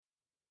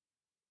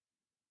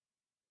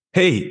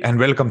Hey, and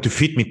welcome to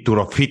Fit Me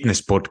Turo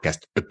Fitness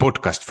Podcast, a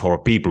podcast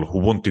for people who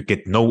want to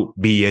get no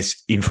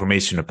BS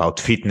information about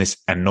fitness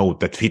and know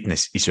that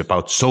fitness is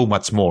about so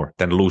much more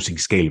than losing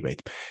scale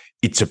weight.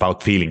 It's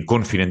about feeling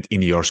confident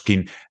in your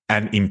skin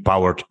and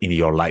empowered in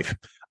your life.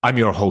 I'm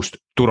your host,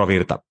 Turo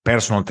Virta,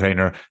 personal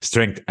trainer,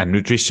 strength and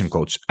nutrition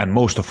coach, and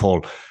most of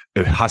all,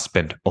 a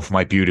husband of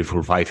my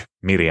beautiful wife,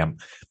 Miriam.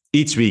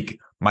 Each week,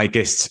 my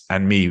guests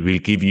and me will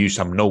give you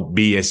some no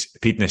BS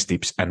fitness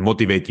tips and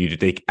motivate you to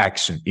take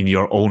action in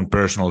your own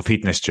personal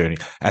fitness journey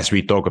as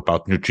we talk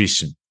about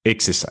nutrition,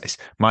 exercise,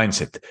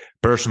 mindset,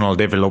 personal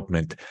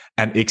development,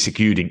 and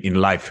executing in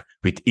life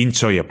with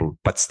enjoyable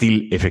but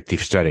still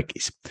effective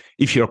strategies.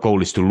 If your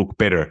goal is to look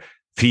better,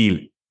 feel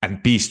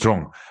and be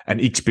strong and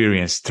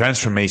experience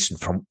transformation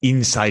from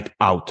inside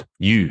out,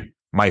 you,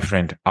 my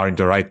friend, are in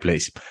the right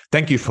place.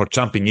 Thank you for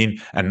jumping in.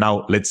 And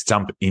now let's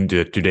jump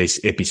into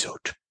today's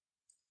episode.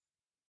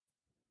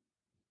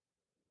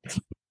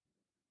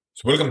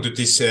 So welcome to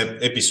this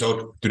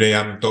episode. Today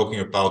I'm talking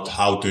about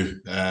how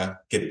to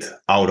get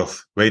out of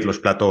weight loss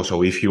plateau.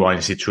 So if you are in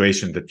a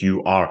situation that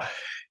you are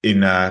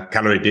in a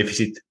calorie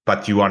deficit,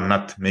 but you are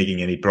not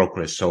making any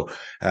progress. So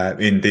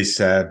in this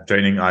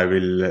training, I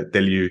will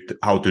tell you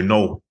how to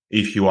know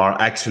if you are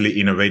actually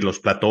in a weight loss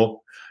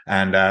plateau.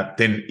 And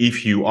then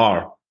if you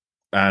are,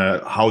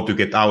 how to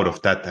get out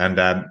of that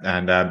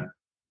and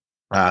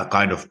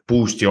kind of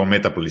boost your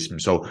metabolism.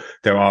 So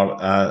there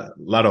are a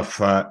lot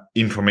of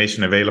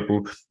information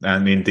available,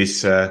 and in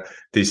this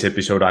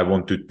episode, I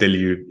want to tell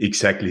you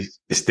exactly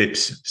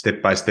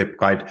step-by-step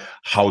guide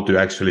how to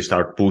actually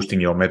start boosting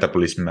your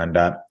metabolism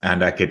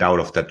and get out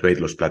of that weight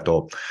loss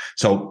plateau.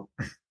 So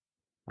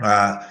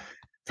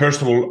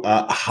first of all,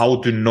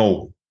 how to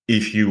know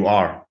if you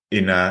are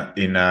in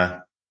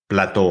a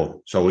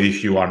plateau. So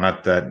if you are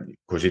not,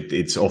 because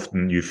it's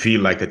often you feel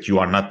like that you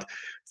are not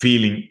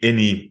feeling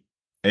any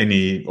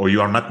or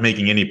you are not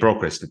making any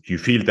progress, that you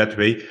feel that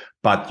way,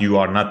 but you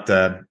are not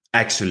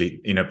actually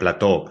in a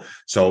plateau.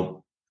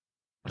 So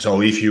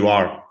if you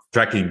are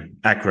tracking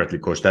accurately,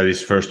 because that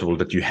is first of all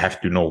that you have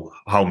to know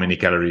how many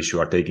calories you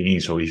are taking in.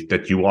 So if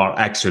that you are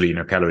actually in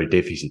a calorie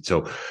deficit.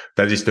 So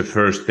that is the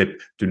first step,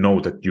 to know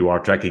that you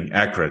are tracking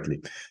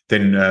accurately.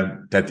 Then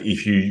that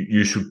if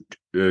you should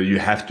you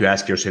have to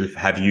ask yourself,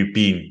 have you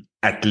been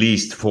at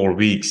least 4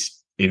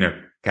 weeks in a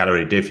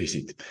calorie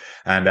deficit?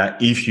 And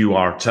if you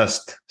are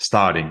just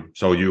starting,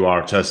 so you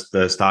are just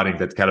starting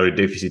that calorie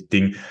deficit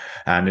thing,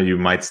 and you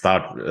might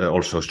start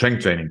also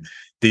strength training.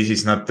 This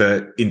is not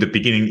in the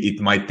beginning,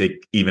 it might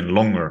take even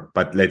longer,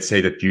 but let's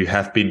say that you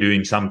have been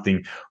doing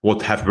something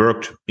what have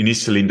worked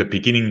initially in the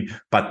beginning,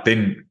 but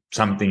then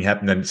something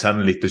happened and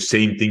suddenly the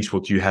same things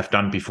what you have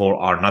done before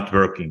are not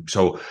working.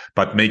 So,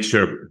 but make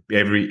sure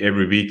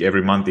every week,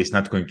 every month is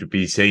not going to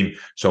be the same.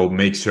 So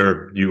make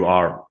sure you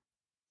are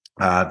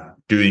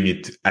doing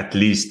it at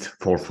least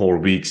for 4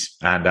 weeks.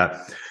 And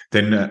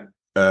then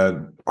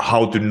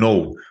how to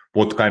know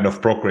what kind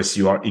of progress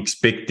you are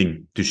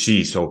expecting to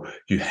see. So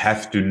you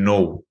have to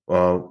know,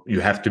 you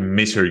have to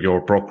measure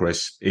your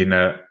progress in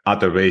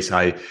other ways.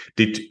 I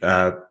did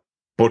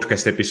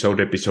podcast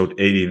episode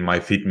 80 in my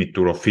Fit Me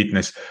Turo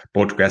Fitness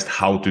podcast,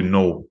 how to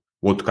know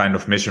what kind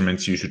of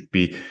measurements you should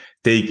be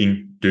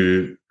taking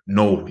to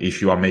know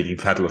if you are making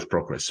fat loss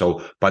progress.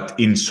 So, but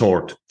in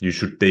short, you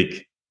should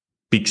take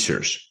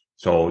pictures.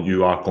 So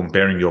you are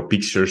comparing your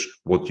pictures,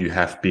 what you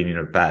have been in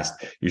the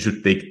past. You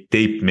should take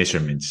tape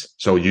measurements.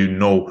 So you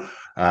know,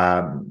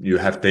 you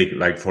have take,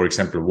 like, for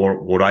example,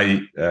 what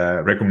I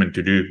recommend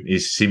to do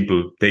is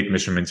simple tape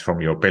measurements from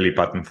your belly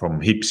button,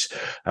 from hips,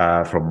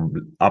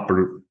 from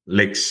upper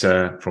legs,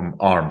 from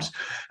arms.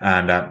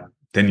 And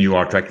then you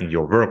are tracking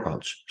your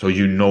workouts. So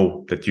you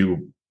know that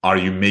you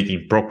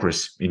making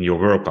progress in your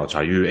workouts?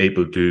 Are you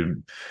able to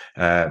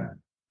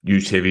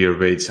use heavier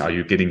weights? Are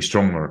you getting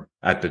stronger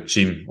at the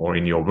gym or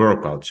in your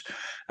workouts?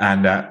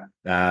 And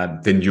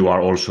then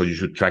you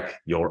should track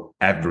your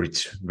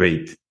average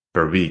weight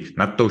per week,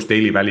 not those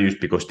daily values,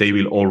 because they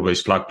will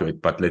always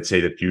fluctuate. But let's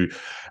say that you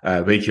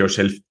wake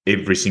yourself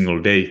every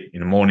single day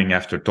in the morning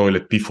after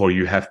toilet, before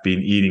you have been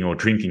eating or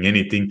drinking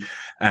anything.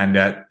 And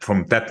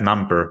from that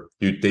number,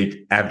 you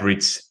take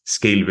average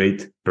scale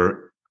weight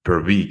per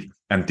week.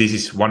 And this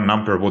is one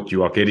number what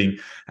you are getting.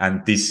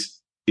 And this,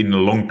 in a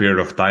long period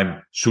of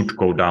time, should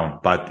go down.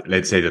 But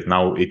let's say that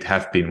now it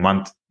have been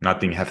month,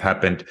 nothing have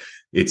happened.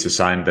 It's a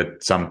sign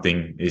that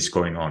something is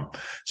going on.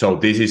 So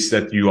this is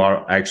that you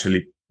are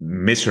actually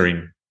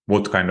measuring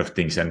what kind of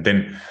things. And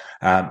then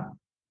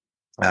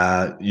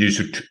you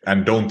should,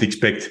 and don't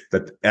expect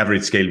that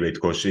average scale weight,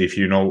 because if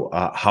you know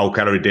how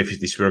calorie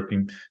deficit is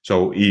working.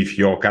 So if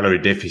your calorie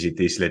deficit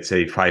is, let's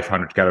say,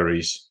 500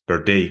 calories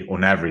per day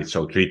on average,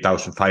 so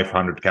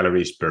 3,500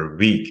 calories per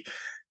week,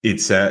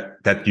 it's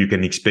that you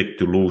can expect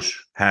to lose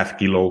half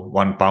kilo,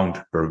 1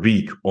 pound per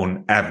week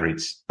on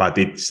average, but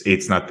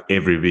it's not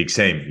every week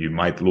same. You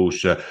might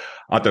lose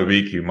other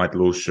week, you might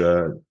lose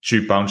 2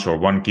 pounds or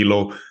 1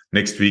 kilo.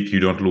 Next week, you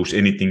don't lose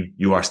anything.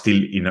 You are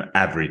still in an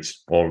average.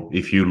 Or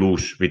if you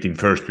lose within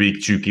first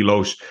week 2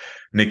 kilos,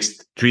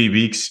 next 3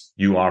 weeks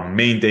you are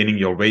maintaining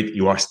your weight,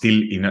 you are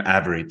still in an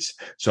average.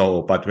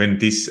 So, but when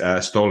this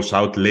stalls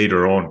out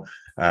later on,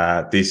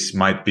 this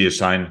might be a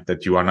sign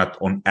that you are not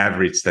on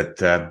average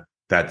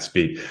that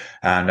speed.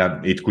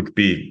 And it could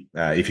be,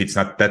 if it's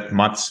not that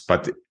much,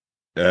 but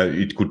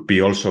it could be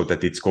also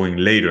that it's going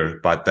later,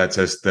 but that's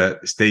just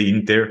stay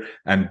in there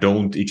and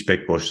don't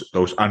expect, because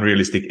those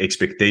unrealistic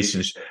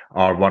expectations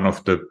are one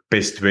of the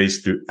best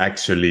ways to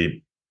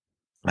actually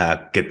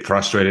get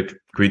frustrated,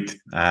 quit,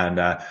 and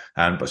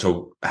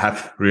so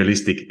have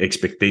realistic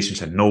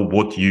expectations and know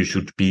what you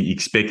should be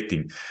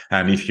expecting.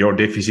 And if your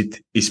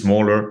deficit is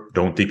smaller,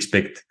 don't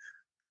expect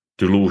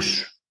to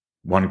lose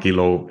 1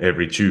 kilo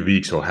every 2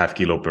 weeks or half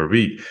kilo per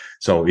week.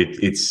 So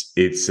it's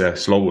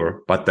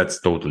slower, but that's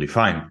totally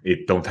fine.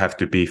 It don't have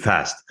to be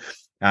fast.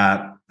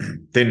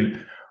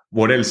 Then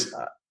what else?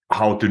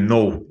 How to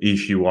know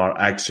if you are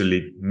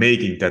actually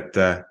making that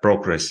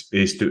progress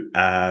is to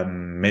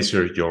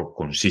measure your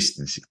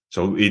consistency.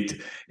 So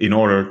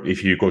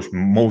because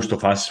most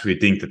of us, we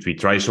think that we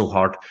try so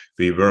hard,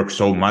 we work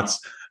so much,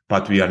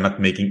 but we are not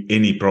making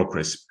any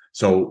progress.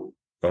 So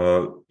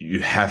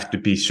you have to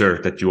be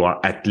sure that you are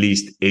at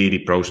least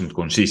 80%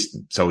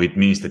 consistent. So it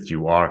means that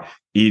you are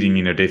eating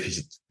in a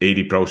deficit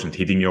 80%,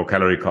 hitting your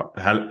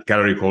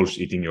calorie goals,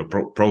 eating your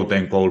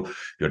protein goal,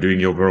 you're doing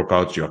your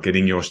workouts, you're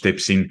getting your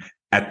steps in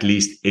at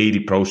least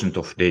 80%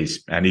 of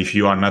days. And if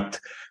you are not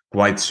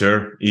quite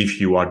sure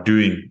if you are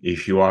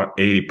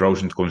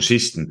 80%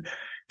 consistent,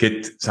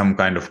 get some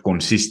kind of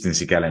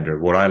consistency calendar.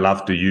 What I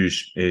love to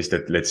use is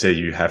that, let's say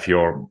you have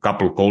your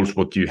couple goals,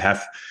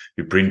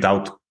 you print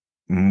out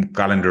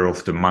calendar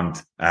of the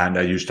month, and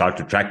you start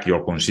to track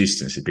your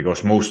consistency,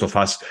 because most of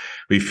us,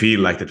 we feel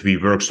like that we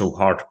work so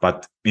hard,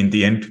 but in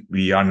the end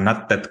we are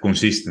not that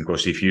consistent.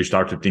 Because if you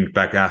start to think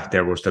back,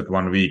 there was that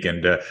 1 week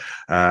and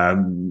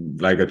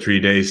 3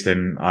 days,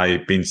 then I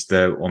binged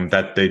on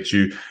that day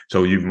too.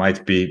 So you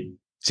might be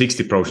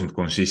 60%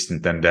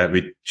 consistent, and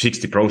with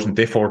 60%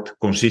 effort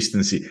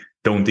consistency,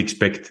 don't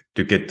expect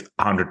to get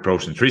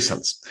 100%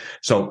 results.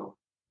 So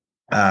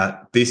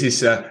this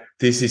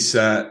is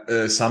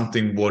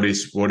something what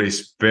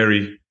is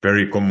very,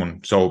 very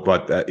common. So,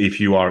 but if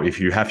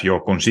you have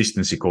your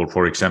consistency goal,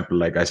 for example,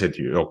 like I said,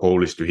 your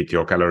goal is to hit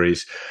your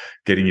calories,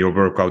 getting your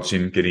workouts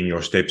in, getting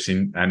your steps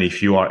in, and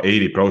if you are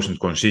 80%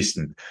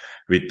 consistent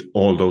with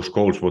all those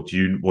goals,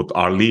 what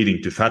are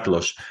leading to fat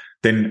loss,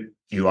 then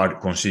you are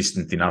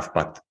consistent enough.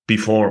 But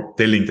before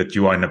telling that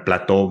you are in a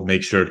plateau,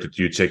 make sure that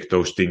you check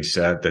those things,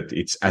 that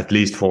it's at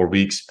least 4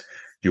 weeks.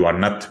 You are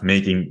not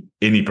making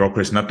any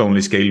progress, not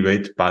only scale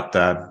weight, but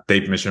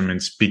tape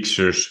measurements,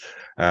 pictures,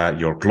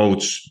 your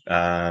clothes,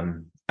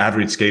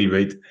 average scale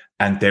weight,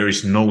 and there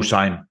is no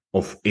sign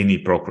of any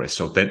progress.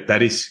 So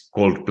that is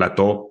called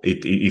plateau.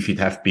 If it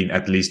have been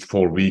at least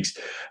 4 weeks,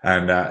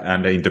 and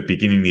in the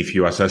beginning, if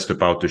you are just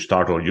about to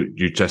start, or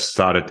you just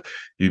started,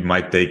 it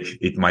might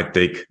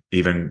take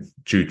even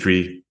 2,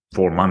 3,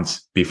 4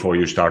 months before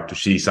you start to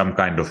see some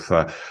kind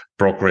of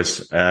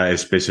progress,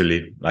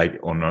 especially like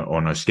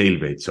on a scale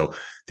weight. So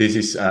this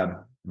is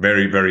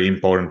very, very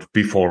important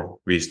before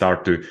we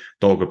start to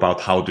talk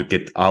about how to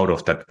get out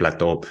of that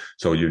plateau.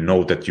 So you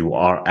know that you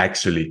are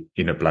actually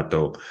in a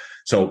plateau.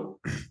 So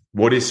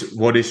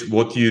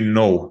what you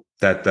know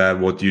that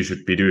what you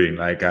should be doing,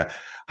 like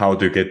how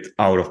to get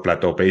out of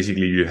plateau?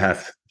 Basically, you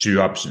have 2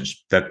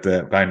 options. That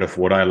kind of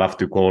what I love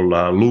to call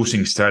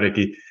losing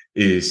strategy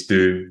is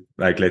to,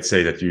 like, let's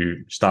say that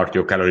you start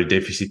your calorie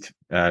deficit.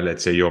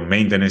 Let's say your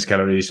maintenance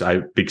calories,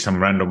 I pick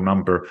some random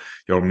number.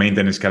 Your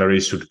maintenance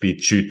calories should be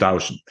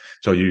 2,000.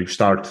 So you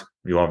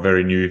are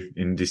very new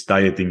in this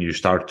dieting. You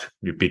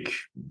pick,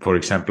 for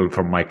example,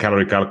 from my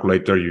calorie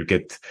calculator, you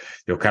get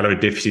your calorie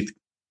deficit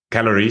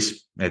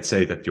calories. Let's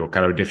say that your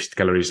calorie deficit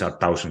calories are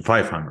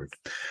 1,500.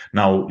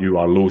 Now you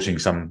are losing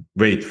some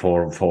weight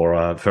for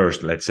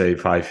first, let's say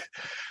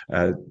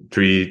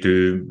 3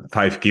 to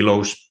 5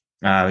 kilos.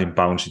 In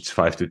pounds, it's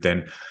 5 to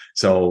 10.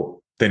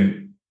 So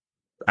then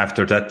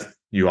after that,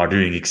 you are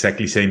doing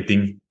exactly same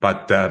thing,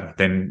 but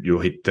then you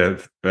hit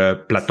the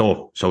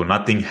plateau. So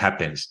nothing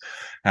happens.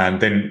 And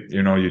then,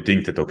 you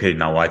think that, okay,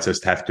 now I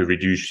just have to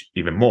reduce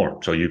even more.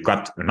 So you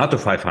cut another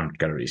 500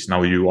 calories.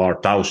 Now you are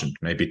 1,000,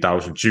 maybe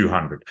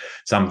 1,200,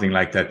 something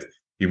like that.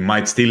 You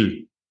might still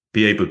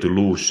be able to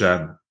lose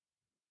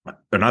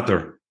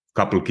another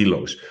couple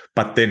kilos,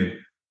 but then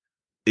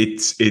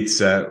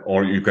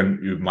or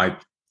you might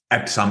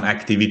add some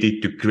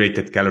activity to create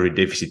that calorie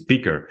deficit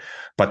bigger.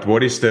 But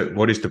what is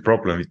the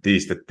problem with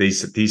this? That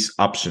these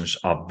options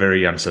are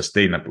very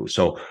unsustainable.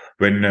 So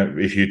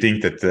if you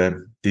think that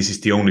this is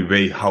the only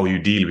way how you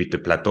deal with the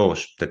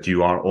plateaus, that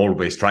you are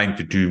always trying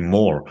to do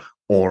more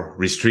or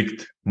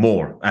restrict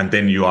more, and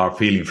then you are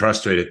feeling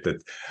frustrated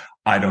that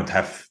I don't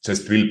have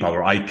just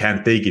willpower, I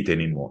can't take it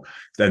anymore,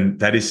 then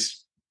that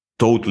is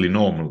totally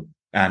normal.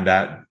 And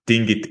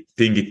think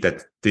it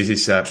that this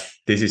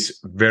is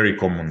very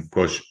common,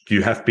 because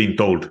you have been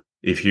told,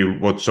 if you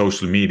watch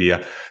social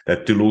media,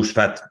 that to lose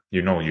fat,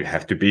 you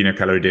have to be in a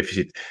calorie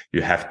deficit,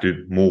 you have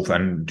to move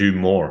and do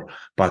more.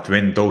 But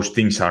when those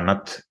things are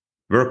not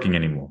working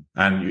anymore,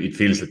 and it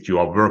feels that you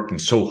are working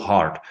so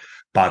hard,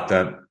 but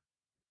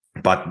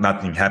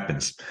nothing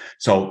happens.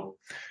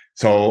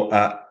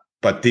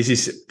 But this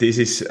is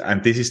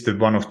the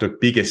one of the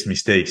biggest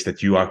mistakes,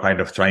 that you are kind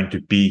of trying to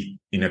be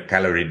in a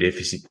calorie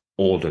deficit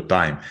all the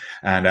time,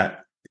 and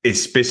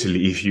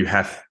especially if you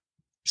have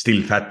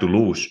still fat to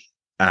lose,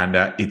 and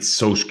it's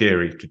so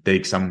scary to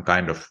take some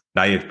kind of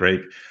diet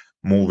break,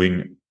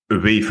 moving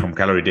away from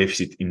calorie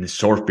deficit in a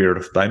short period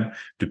of time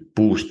to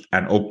boost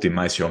and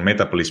optimize your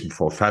metabolism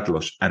for fat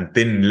loss. And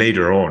then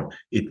later on,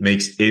 it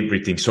makes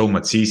everything so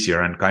much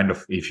easier. And kind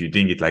of, if you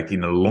think it like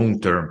in a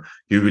long term,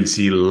 you will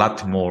see a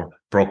lot more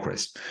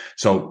progress.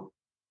 So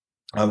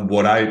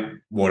what I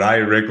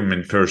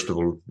recommend, first of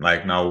all,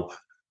 like now,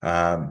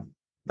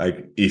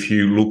 like if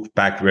you look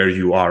back where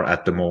you are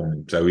at the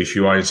moment, so if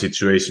you are in a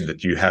situation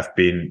that you have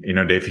been in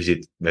a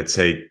deficit, let's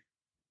say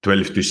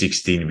 12 to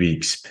 16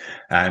 weeks,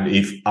 and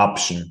if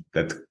option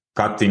that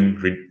cutting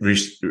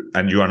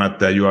and you are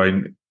not you are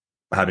in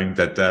having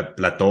that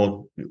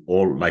plateau,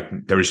 or like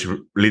there is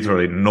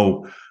literally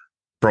no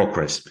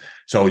progress,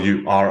 so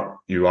you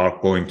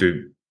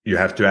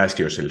have to ask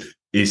yourself,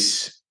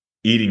 is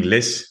eating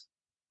less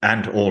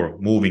and or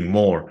moving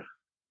more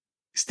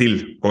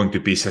still going to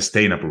be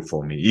sustainable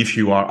for me? If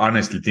you are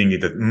honestly thinking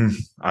that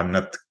I'm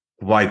not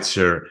quite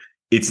sure,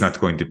 it's not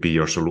going to be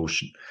your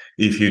solution.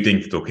 If you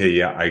think that, okay,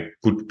 yeah, I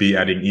could be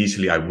adding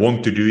easily, I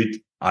want to do it,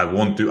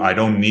 I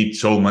don't need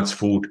so much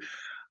food,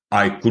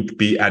 I could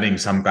be adding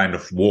some kind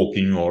of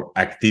walking or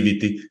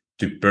activity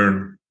to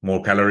burn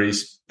more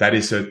calories, that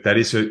is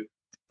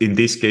in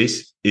this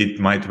case, it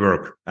might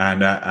work.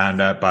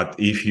 But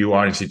if you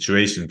are in a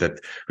situation that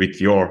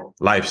with your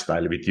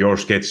lifestyle, with your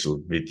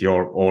schedule, with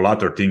your all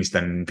other things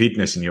than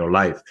fitness in your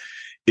life,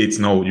 it's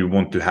no, you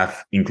want to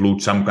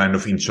include some kind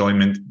of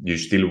enjoyment. You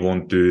still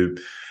want to,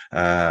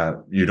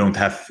 you don't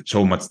have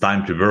so much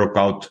time to work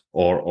out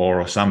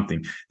or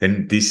something,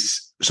 then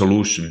this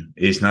solution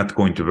is not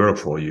going to work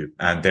for you.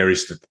 And there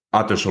is the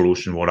other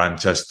solution, what I'm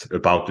just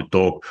about to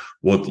talk,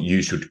 what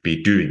you should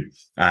be doing.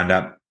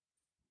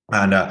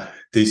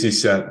 This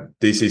is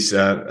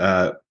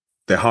the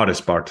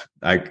hardest part,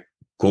 like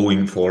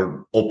going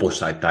for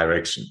opposite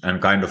direction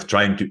and kind of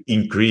trying to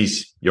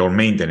increase your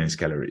maintenance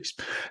calories.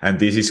 And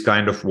this is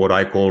kind of what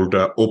I call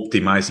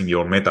optimizing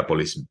your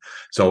metabolism.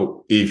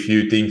 So if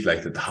you think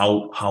like that,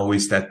 how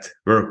is that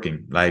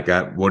working? Like,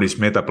 what is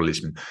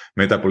metabolism?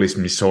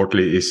 Metabolism is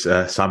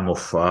sum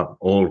of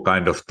all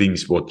kind of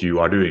things what you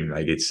are doing.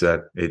 Like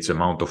it's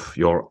amount of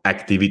your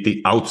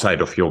activity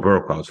outside of your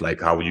workouts, like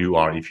how you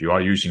are, if you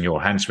are using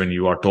your hands when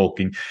you are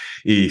talking,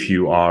 if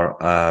you are,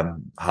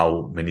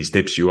 how many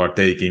steps you are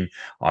taking,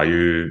 are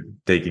you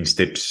taking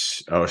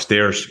steps or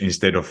stairs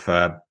instead of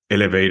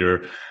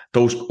elevator?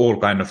 Those all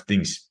kind of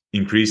things.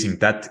 Increasing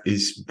that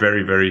is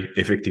very, very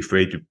effective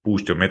way to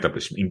boost your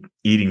metabolism.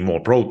 Eating more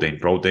protein.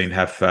 Protein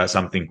have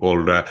something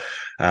called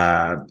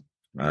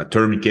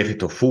thermic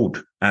effect of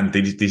food, and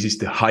this is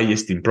the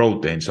highest in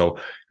protein. So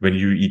when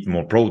you eat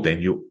more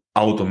protein, you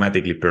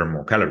automatically burn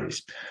more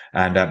calories.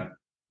 And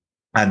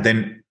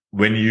then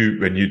when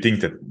you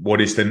think that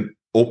what is then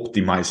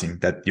optimizing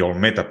that your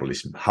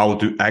metabolism, how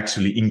to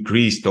actually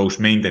increase those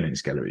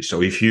maintenance calories.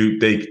 So if you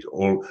take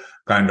all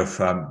kind of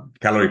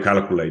calorie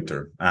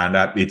calculator, and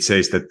it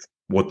says that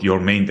what your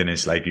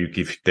maintenance, like you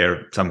give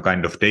there some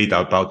kind of data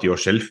about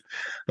yourself.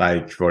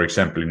 Like, for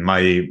example, in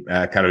my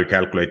calorie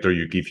calculator,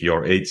 you give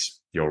your age,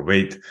 your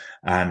weight,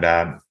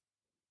 and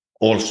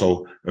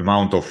also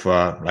amount of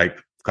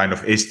like kind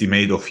of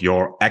estimate of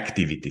your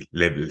activity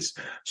levels.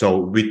 So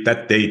with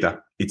that data,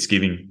 it's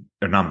giving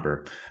a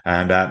number,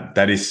 and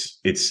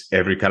it's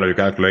every calorie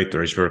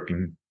calculator is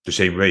working the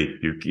same way.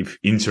 You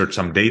insert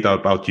some data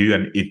about you,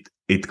 and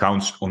it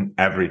counts on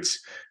average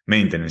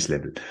maintenance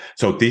level.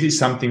 So this is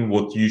something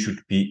what you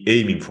should be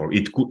aiming for.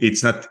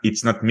 It's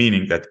not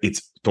meaning that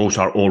those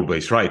are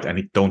always right, and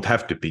it don't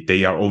have to be.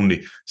 They are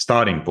only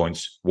starting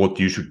points what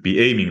you should be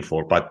aiming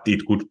for, but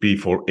it could be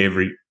for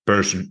every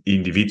person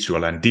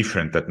individual and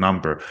different, that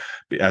number,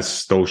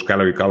 as those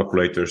calorie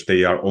calculators,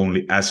 they are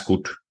only as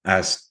good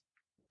as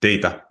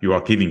data you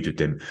are giving to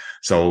them.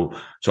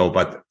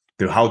 But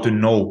how to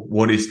know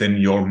what is then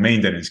your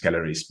maintenance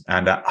calories,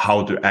 and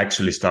how to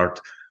actually start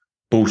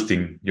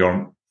boosting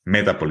your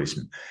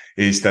metabolism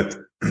is that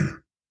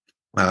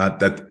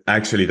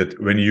that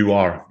when you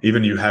are,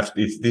 even you have,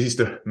 this is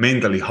the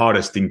mentally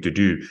hardest thing to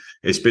do,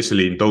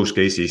 especially in those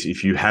cases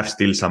if you have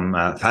still some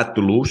fat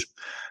to lose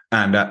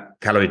and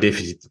calorie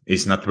deficit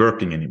is not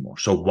working anymore.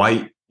 So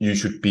why you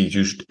should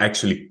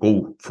actually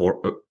go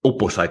for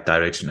opposite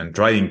direction and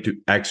trying to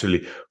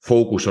actually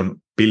focus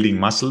on building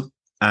muscle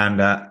and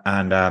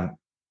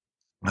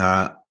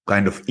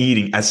kind of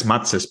eating as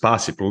much as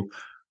possible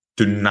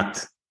to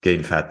not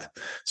gain fat.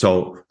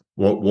 So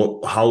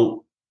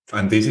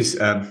and this is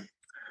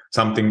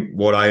something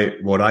what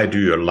I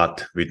do a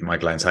lot with my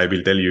clients. I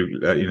will tell you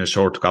in a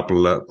short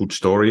couple good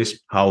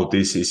stories how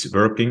this is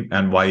working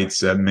and why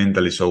it's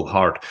mentally so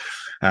hard.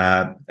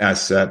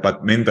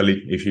 But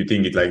mentally, if you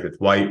think it like that,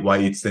 why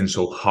it's then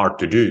so hard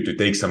to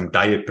take some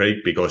diet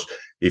break? Because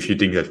if you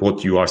think that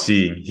what you are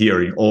seeing,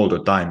 hearing all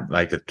the time,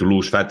 like that to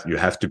lose fat, you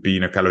have to be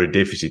in a calorie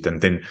deficit.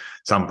 And then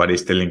somebody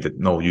is telling that,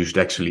 no, you should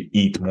actually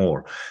eat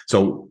more.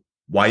 So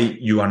why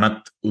you are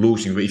not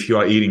losing, if you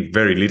are eating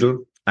very little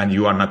and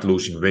you are not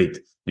losing weight,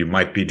 you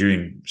might be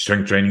doing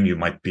strength training, you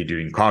might be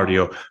doing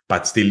cardio,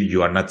 but still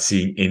you are not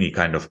seeing any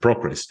kind of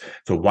progress.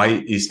 So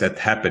why is that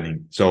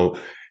happening? So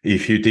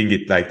if you think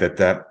it like that,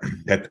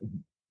 that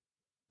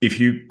if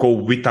you go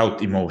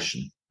without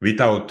emotion,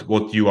 without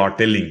what you are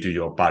telling to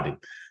your body.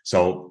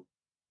 So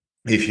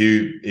if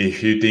you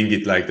think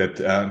it like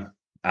that,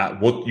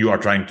 what you are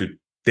trying to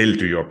tell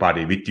to your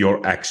body with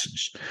your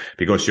actions,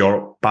 because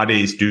your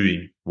body is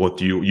doing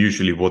what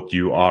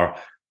you are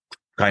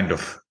kind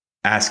of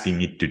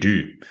asking it to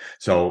do.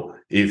 So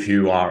if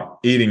you are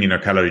eating in a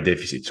calorie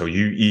deficit, so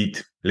you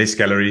eat less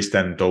calories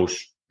than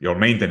those your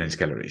maintenance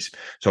calories.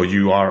 So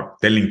you are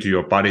telling to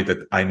your body that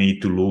I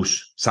need to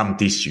lose some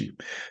tissue.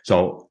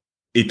 So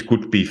it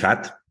could be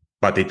fat,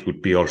 but it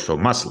could be also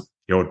muscle.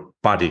 Your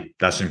body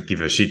doesn't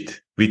give a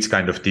shit which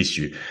kind of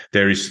tissue.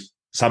 There is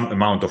some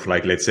amount of,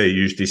 like, let's say,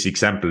 use this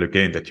example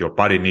again, that your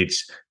body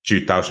needs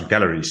 2000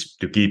 calories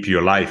to keep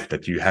you alive,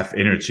 that you have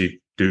energy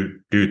to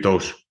do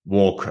those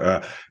walk,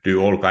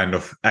 do all kind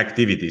of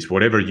activities,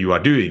 whatever you are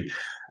doing.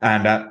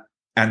 And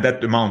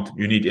that amount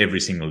you need every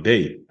single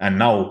day. And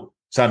now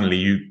suddenly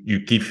you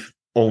give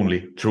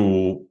only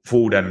through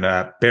food and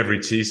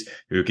beverages,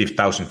 you give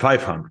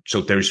 1500.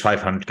 So there is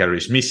 500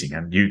 calories missing.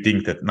 And you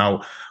think that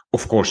now,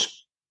 of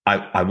course,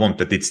 I want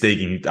that it's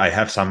taking it. I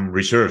have some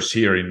reserves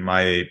here in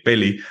my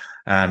belly,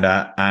 and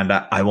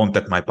I want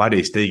that my body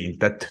is taking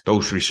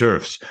those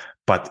reserves.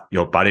 But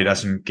your body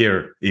doesn't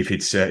care if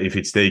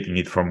it's taking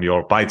it from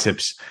your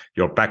biceps,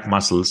 your back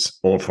muscles,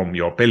 or from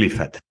your belly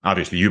fat.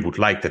 Obviously, you would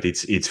like that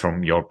it's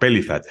from your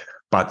belly fat,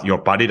 but your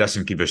body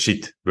doesn't give a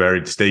shit where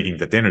it's taking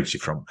that energy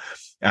from.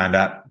 And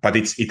but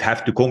it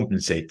have to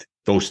compensate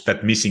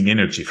that missing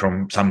energy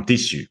from some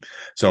tissue.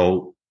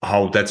 So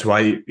that's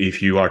why,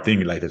 if you are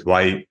thinking like that,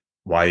 why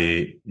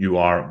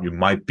you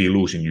might be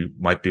losing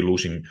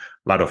a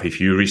lot of,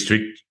 if you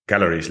restrict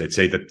calories, let's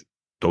say that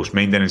those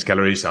maintenance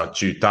calories are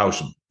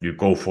 2000,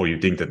 you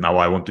think that now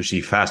I want to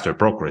see faster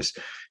progress,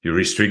 you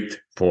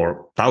restrict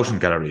for 1000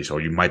 calories,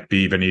 or you might be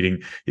even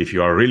eating, if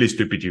you are really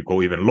stupid, you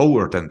go even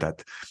lower than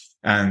that.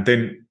 And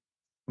then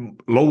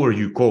lower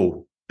you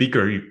go,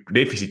 bigger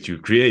deficit you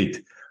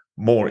create,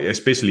 more,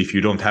 especially if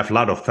you don't have a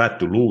lot of fat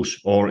to lose,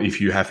 or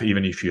if you have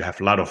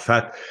a lot of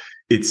fat,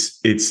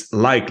 it's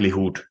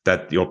likelihood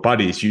that your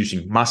body is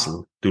using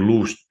muscle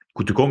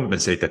to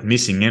compensate that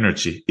missing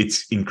energy.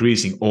 It's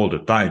increasing all the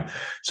time.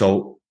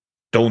 So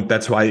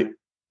that's why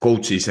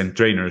coaches and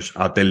trainers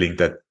are telling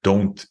that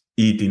don't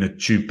eat in a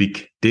too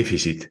big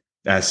deficit,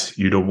 as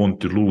you don't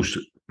want to lose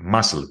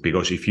muscle,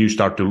 because if you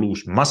start to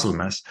lose muscle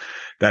mass,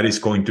 that is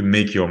going to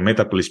make your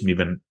metabolism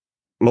even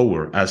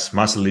lower, as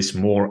muscle is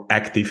more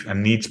active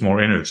and needs more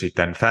energy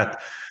than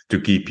fat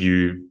to keep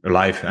you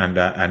alive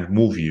and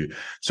move you.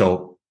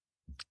 So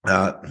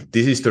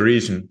this is the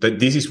reason that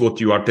this is what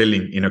you are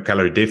telling in a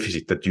calorie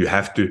deficit, that you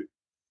have to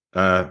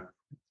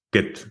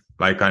get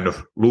like kind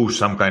of lose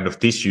some kind of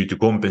tissue to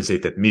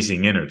compensate that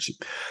missing energy.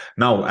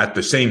 Now, at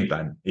the same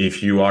time,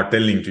 if you are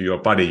telling to your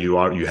body, you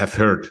have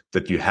heard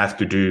that you have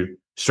to do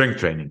strength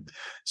training.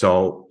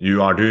 So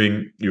you are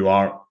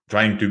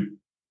trying to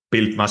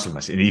build muscle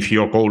mass. And if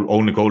your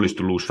only goal is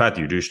to lose fat,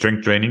 you do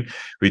strength training,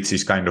 which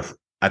is kind of,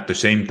 at the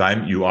same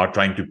time, you are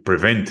trying to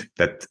prevent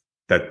that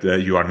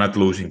you are not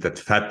losing that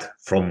fat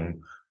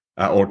from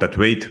or that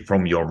weight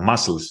from your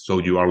muscles. So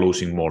you are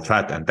losing more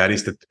fat. And that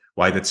is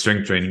why that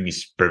strength training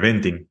is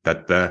preventing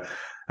that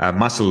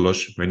muscle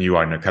loss when you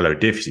are in a calorie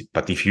deficit.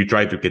 But if you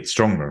try to get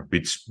stronger,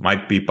 which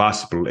might be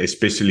possible,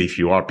 especially if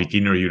you are a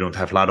beginner, you don't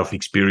have a lot of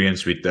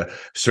experience with the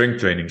strength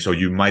training. So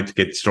you might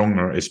get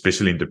stronger,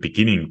 especially in the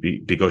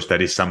beginning, because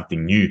that is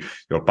something new.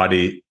 Your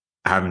body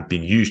haven't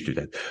been used to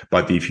that.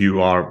 But if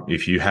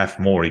you have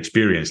more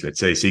experience, let's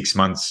say 6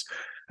 months,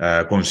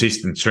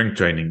 consistent strength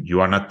training, you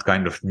are not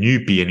kind of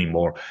newbie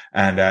anymore.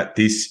 And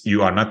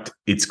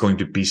it's going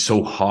to be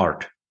so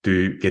hard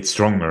to get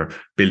stronger,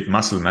 build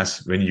muscle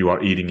mass when you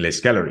are eating less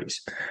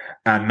calories.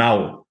 And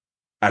now,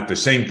 at the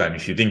same time,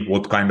 if you think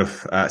what kind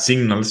of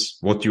signals,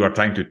 what you are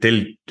trying to tell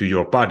to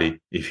your body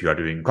if you are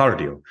doing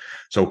cardio.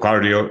 So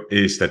cardio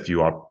is that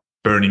you are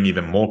burning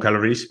even more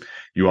calories.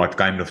 You are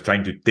kind of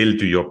trying to tell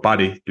to your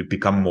body to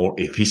become more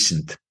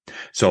efficient.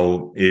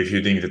 So if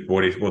you think that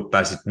what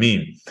does it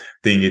mean?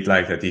 Think it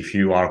like that. If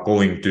you are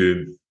going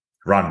to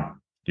run,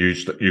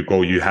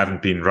 you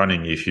haven't been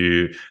running. If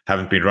you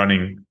haven't been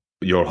running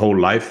your whole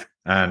life,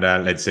 and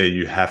let's say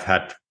you have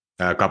had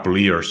a couple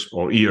years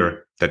or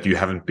year that you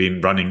haven't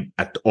been running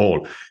at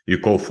all, you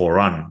go for a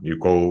run.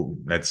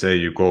 Let's say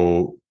you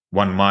go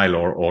 1 mile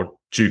or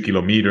 2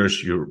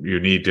 kilometers. You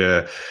need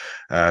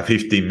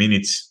 15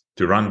 minutes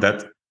to run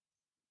that,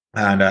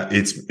 and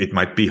it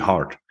might be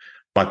hard.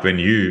 But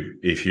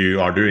if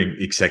you are doing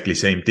exactly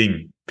same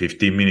thing,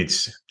 15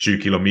 minutes, 2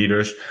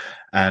 kilometers,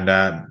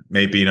 and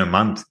maybe in a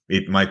month,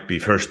 it might be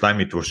first time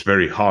it was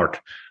very hard.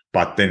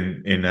 but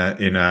then in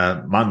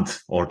a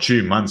month or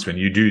 2 months, when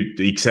you do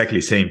the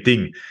exactly same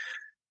thing,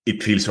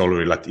 it feels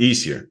already a lot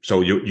easier.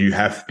 So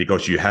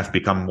because you have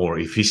become more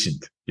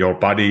efficient. Your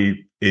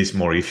body is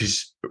more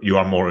efficient. You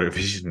are more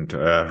efficient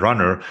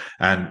runner,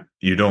 and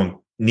you don't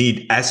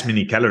need as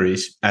many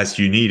calories as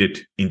you needed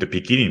in the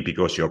beginning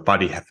because your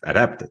body have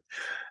adapted.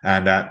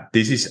 And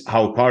this is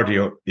how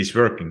cardio is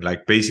working.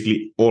 Like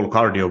basically all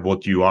cardio,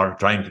 what you are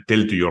trying to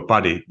tell to your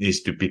body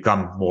is to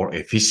become more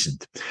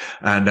efficient.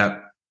 And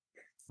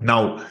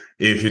now,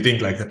 if you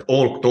think like that,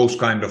 all those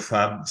kind of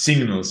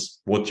signals,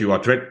 what you are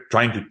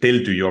trying to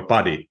tell to your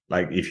body,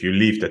 like if you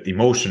leave that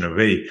emotion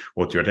away,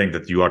 what you're saying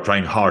that you are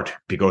trying hard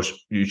because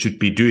you should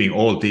be doing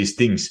all these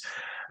things,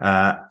 they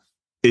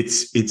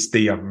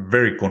are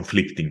very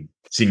conflicting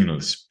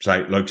signals.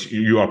 So like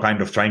you are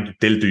kind of trying to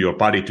tell to your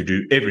body to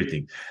do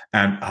everything,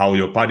 and how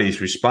your body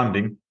is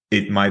responding,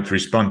 it might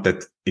respond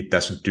that it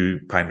doesn't do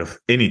kind of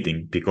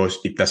anything because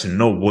it doesn't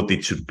know what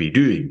it should be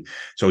doing.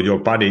 So your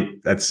body,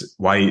 that's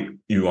why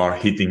you are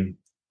hitting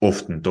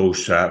often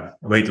those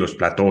weight loss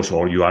plateaus,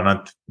 or you are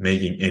not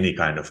making any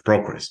kind of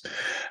progress.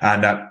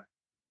 And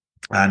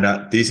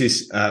this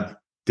is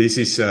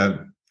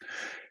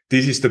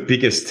the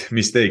biggest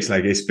mistakes,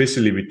 like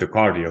especially with the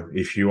cardio.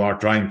 If you are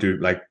trying to,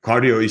 like,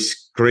 cardio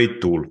is great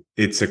tool.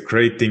 It's a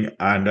great thing,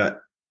 and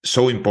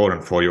so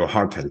important for your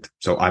heart health.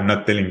 So I'm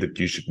not telling that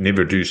you should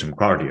never do some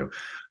cardio,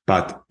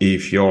 but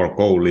if your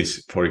goal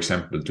is, for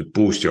example, to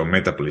boost your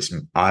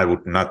metabolism, I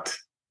would not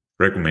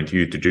recommend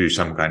you to do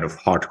some kind of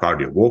hard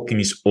cardio. Walking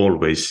is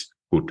always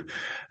good.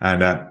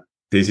 And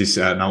this is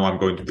now I'm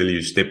going to tell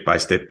you step by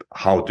step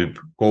how to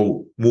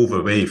move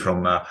away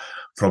from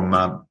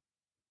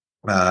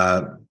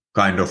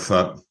kind of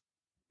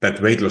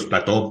that weight loss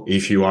plateau.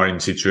 If you are in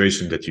a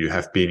situation that you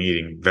have been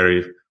eating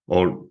very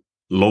or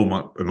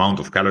low amount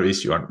of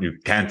calories, you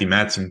can't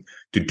imagine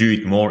to do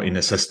it more in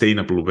a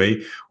sustainable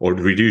way, or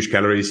reduce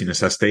calories in a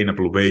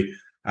sustainable way,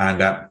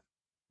 and at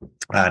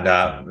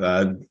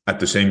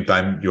the same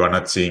time you are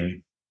not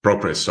seeing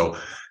progress. So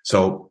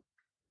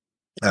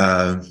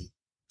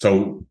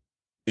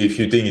if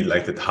you think it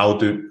like that,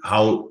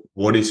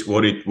 what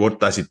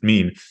does it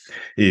mean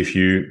if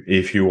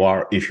you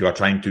are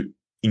trying to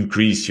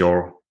increase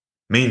your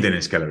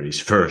maintenance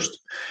calories first?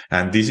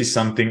 And this is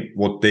something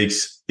what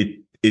takes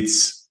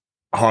it's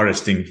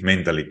hardest thing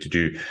mentally to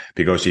do,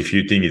 because if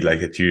you think it like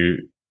that,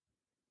 you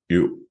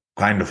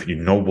kind of,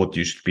 what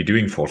you should be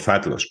doing for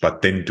fat loss,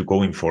 but then to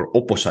going for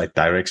opposite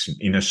direction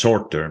in a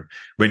short term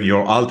when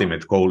your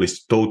ultimate goal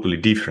is totally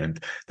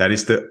different, that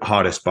is the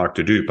hardest part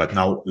to do. But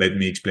now let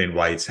me explain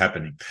why it's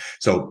happening.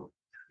 So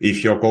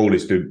if your goal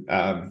is to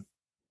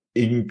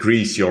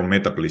increase your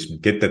metabolism,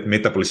 get that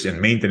metabolism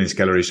and maintenance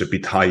calories a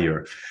bit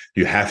higher,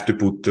 you have to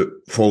put the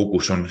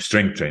focus on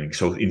strength training.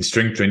 So in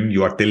strength training,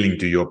 you are telling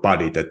to your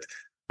body that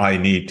I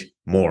need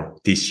more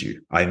tissue,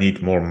 I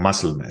need more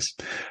muscle mass.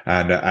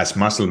 And as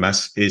muscle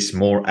mass is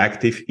more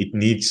active, it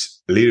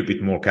needs a little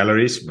bit more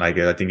calories. Like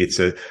I think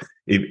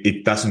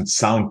it doesn't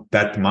sound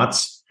that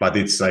much, but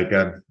it's like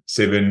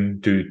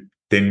 7 to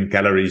 10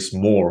 calories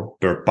more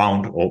per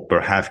pound or per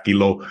half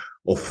kilo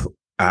of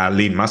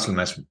lean muscle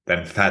mass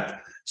than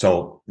fat.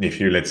 So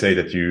if you, let's say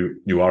that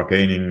you are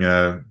gaining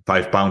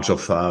 5 pounds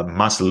of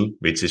muscle,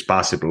 which is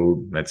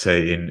possible, let's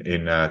say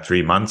in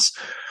 3 months.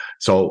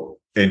 So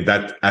in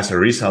that, as a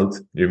result,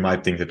 you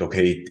might think that,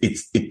 okay,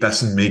 it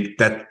doesn't make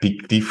that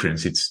big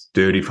difference. It's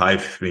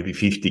 35, maybe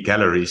 50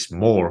 calories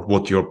more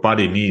what your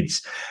body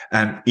needs.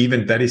 And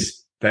even that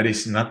is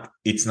not,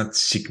 it's not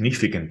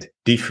significant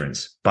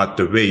difference, but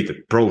the way,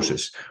 the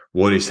process,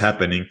 what is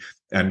happening.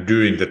 And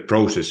during that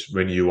process,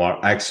 when you are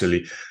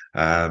actually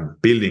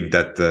building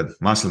that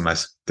muscle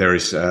mass, there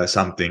is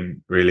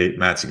something really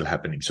magical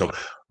happening. So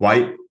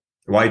why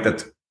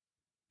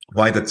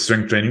that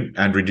strength training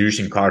and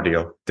reducing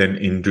cardio then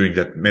in doing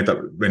that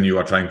when you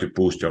are trying to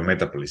boost your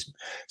metabolism?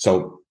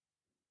 So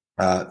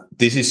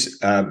this is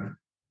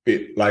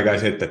like I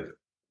said, that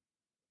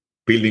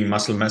building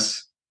muscle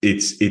mass,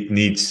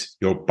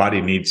 your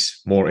body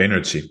needs more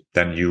energy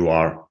than you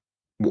are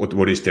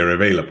what is there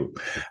available.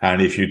 And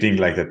if you think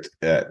like that,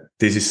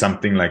 this is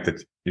something like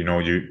that,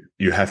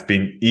 you have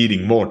been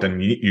eating more than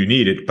you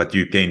needed, but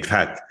you gained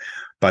fat.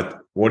 But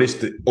what is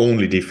the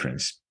only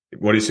difference?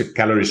 What is a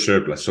calorie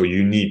surplus? So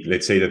you need,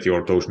 let's say that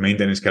those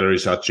maintenance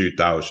calories are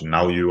 2000.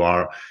 Now you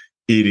are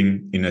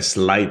eating in a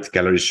slight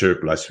calorie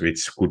surplus,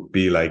 which could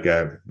be like,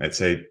 let's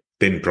say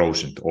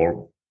 10%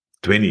 or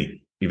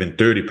 20, even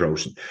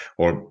 30%,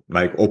 or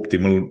like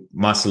optimal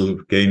muscle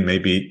gain.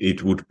 Maybe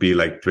it would be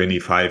like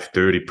 25,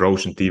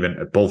 30%, even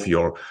above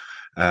your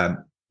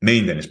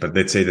maintenance. But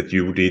let's say that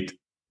you would eat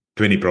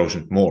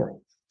 20% more.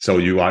 So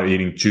you are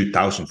eating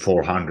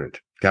 2400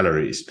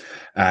 calories.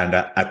 And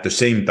at the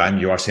same time,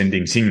 you are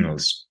sending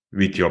signals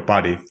with your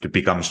body to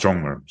become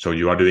stronger. So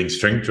you are doing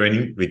strength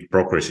training with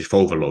progressive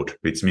overload,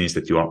 which means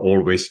that you are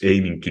always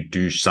aiming to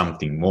do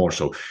something more.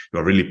 So you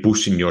are really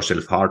pushing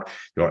yourself hard.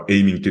 You are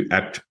aiming to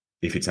add,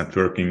 if it's not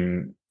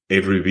working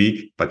every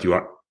week, but you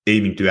are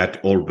aiming to add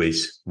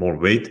always more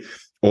weight.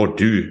 or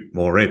do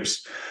more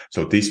reps.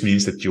 So this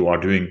means that you are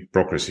doing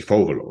progressive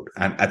overload.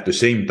 And at the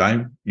same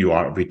time, you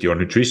are with your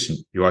nutrition,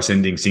 you are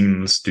sending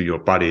signals to your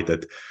body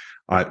that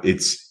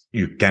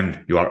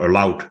you are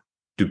allowed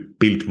to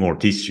build more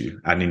tissue.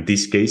 And in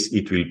this case,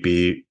 it will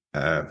be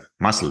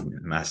muscle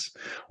mass,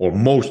 or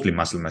mostly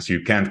muscle mass.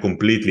 You can't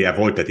completely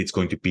avoid that it's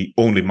going to be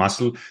only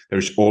muscle.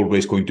 There's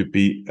always going to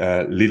be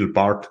a little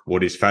part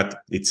what is fat.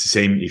 It's the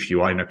same if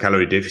you are in a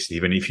calorie deficit.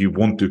 Even if you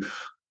want to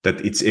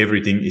that it's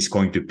everything is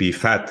going to be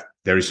fat,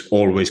 there is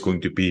always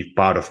going to be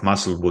part of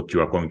muscle what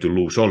you are going to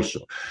lose also.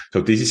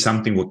 So this is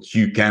something what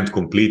you can't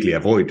completely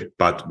avoid,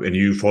 but when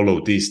you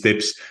follow these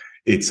steps,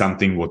 it's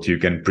something what you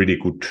can pretty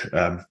good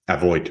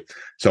avoid.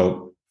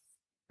 So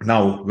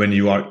now when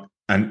you are,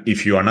 and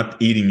if you are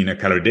not eating in a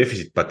calorie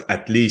deficit, but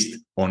at least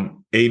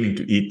on aiming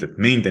to eat at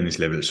maintenance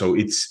level, so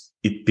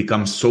it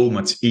becomes so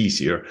much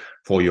easier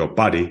for your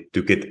body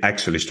to get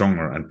actually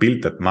stronger and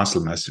build that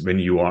muscle mass when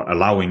you are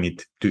allowing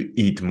it to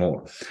eat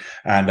more.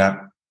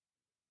 And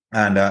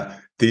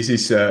this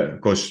is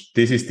because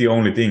this is the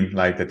only thing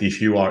like that. If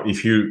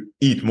you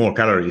eat more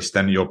calories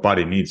than your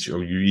body needs,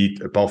 or you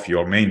eat above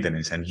your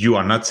maintenance, and you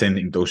are not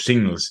sending those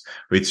signals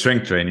with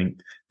strength training,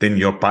 then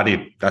your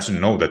body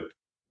doesn't know that.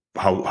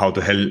 How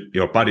the hell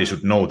your body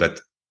should know that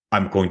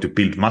I'm going to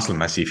build muscle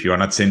mass if you are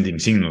not sending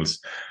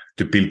signals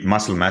to build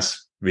muscle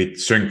mass with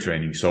strength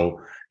training. So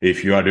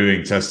if you are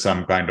doing just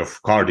some kind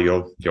of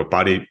cardio, your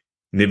body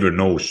never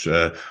knows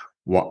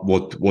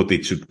what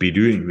it should be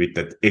doing with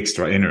that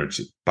extra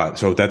energy. But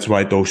so that's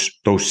why those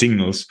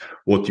signals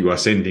what you are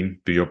sending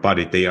to your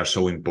body, they are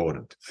so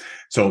important.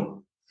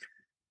 So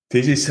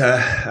this is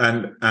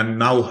and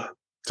now,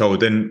 so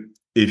then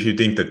if you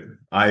think that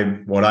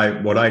what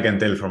I can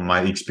tell from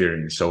my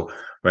experience. So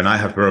when I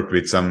have worked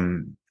with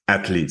some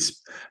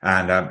athletes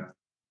and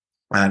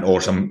or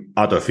some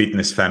other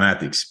fitness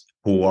fanatics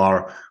who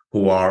are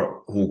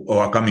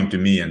coming to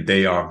me, and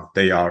they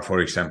are,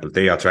 for example,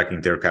 they are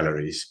tracking their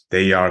calories,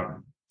 they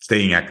are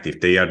staying active,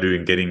 they are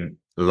getting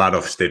a lot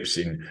of steps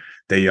in,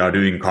 they are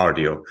doing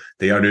cardio,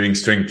 they are doing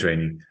strength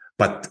training,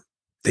 but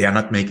they are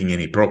not making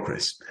any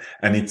progress.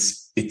 And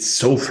it's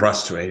so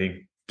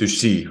frustrating to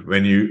see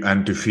when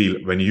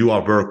you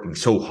are working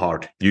so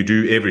hard, you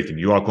do everything,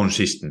 you are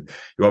consistent,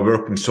 you are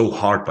working so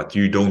hard, but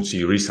you don't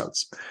see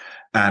results.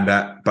 And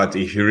but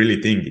if you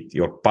really think it,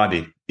 your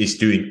body is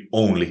doing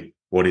only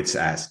what it's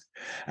asked.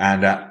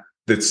 And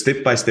the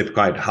step-by-step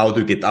guide how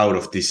to get out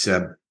of this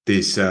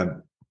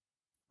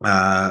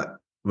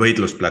weight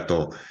loss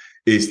plateau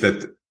is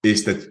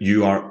that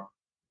you are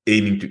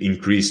aiming to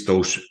increase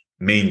those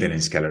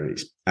maintenance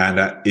calories, and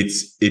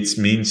it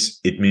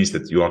means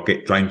that you are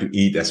trying to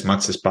eat as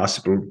much as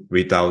possible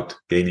without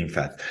gaining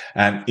fat.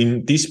 And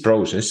in this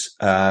process,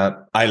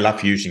 I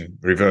love using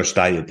reverse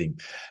dieting.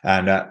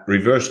 And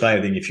reverse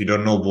dieting, if you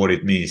don't know what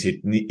it means,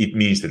 it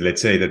means that,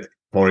 let's say that,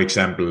 for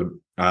example,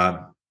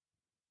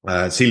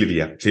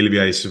 Sylvia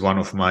is one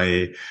of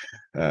my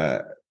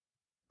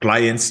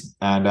clients,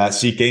 and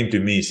she came to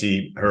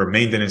me. Her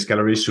maintenance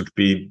calories should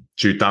be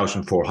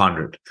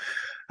 2,400.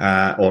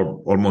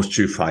 Or almost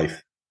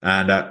 2,500.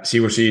 And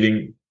she was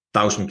eating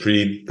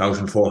 1,300,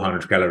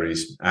 1,400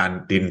 calories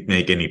and didn't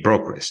make any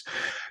progress.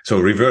 So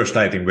reverse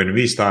dieting, when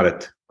we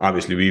started,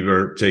 obviously we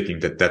were checking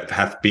that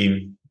have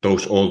been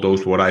all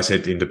those what I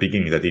said in the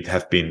beginning, that it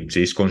have been,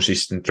 she's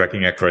consistent,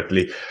 tracking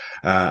accurately.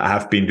 I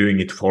have been doing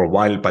it for a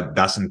while, but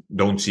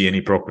don't see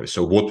any progress.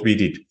 So what we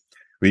did,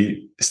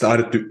 we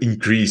started to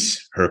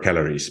increase her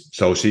calories.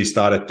 So she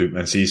started to,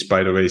 and she's,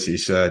 by the way,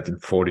 she's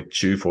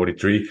 42,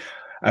 43.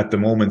 At the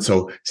moment.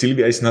 So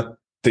Sylvia is not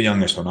the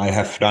youngest one. I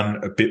have done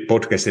a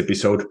podcast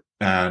episode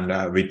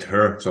and with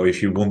her. So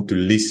if you want to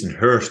listen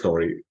her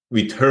story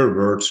with her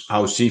words,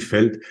 how she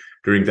felt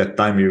during that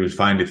time, you will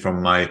find it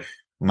from my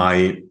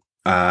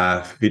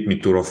Fit Me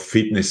Tour of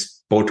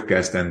Fitness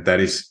podcast, and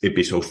that is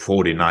episode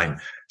 49.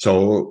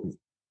 So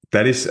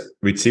that is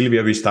with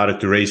Sylvia. We started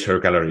to raise her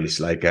calories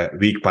like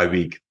week by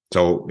week.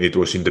 So it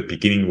was in the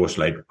beginning was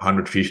like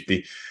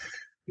 150.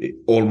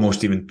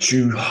 Almost even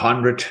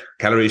 200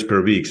 calories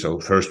per week. So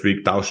first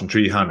week,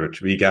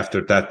 1,300. Week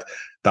after that,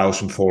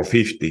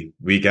 1,450.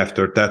 Week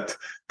after that,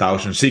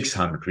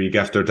 1,600. Week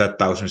after that,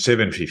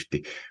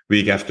 1,750.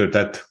 Week after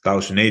that,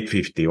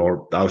 1,850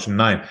 or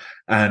 1,009.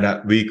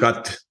 And we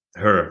got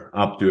her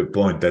up to a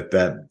point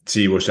that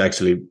she was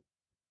actually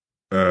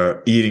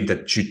eating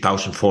that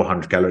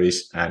 2,400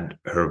 calories, and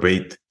her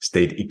weight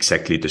stayed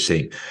exactly the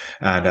same.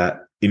 And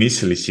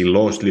initially, she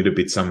lost a little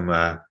bit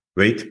some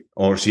weight,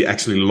 or she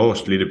actually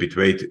lost a little bit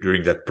weight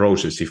during that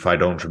process, if I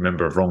don't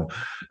remember wrong.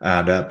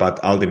 And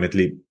but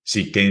ultimately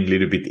she gained a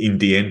little bit in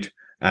the end,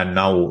 and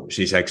now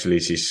she's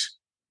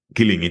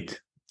killing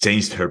it,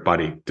 changed her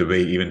body the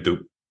way, even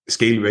to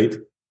scale weight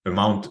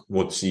amount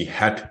what she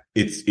had,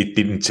 it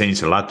didn't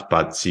change a lot,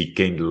 but she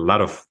gained a lot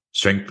of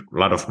strength, a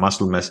lot of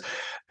muscle mass,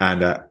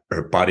 and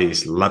her body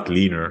is a lot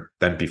leaner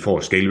than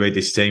before. Scale weight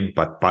is same,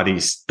 but body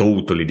is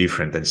totally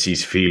different, and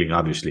she's feeling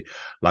obviously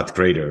a lot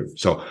greater.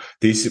 So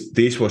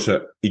this was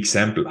an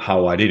example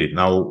how I did it.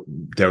 Now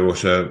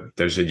there's a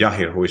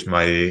Yahir who is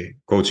my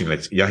coaching.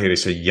 Yahir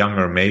is a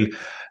younger male,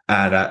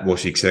 and that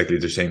was exactly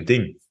the same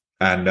thing.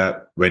 And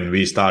when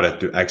we started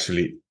to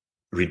actually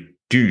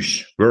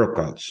reduce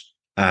workouts,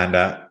 and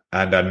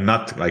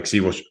not like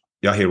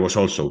Yahir was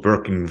also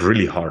working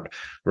really hard,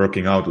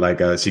 working out like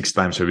 6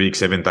 times a week,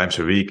 7 times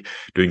a week,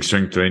 doing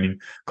strength training,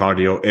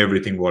 cardio,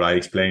 everything what I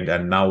explained.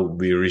 And now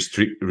we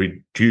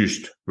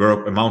reduced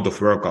amount of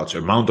workouts,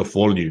 amount of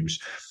volumes,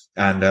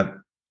 and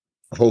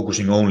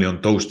focusing only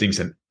on those things,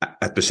 and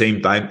at the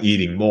same time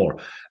eating more.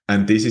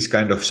 And this is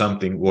kind of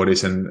something what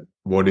is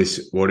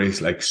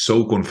like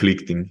so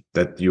conflicting,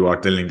 that you are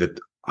telling that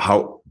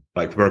how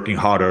like working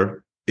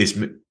harder is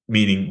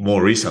meaning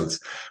more results,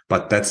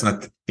 but that's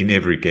not in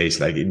every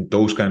case. Like in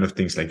those kind of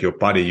things, like your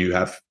body, you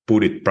have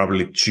put it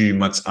probably too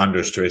much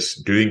under stress,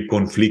 doing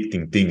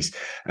conflicting things.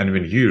 And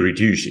when you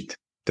reduce it,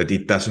 that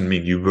it doesn't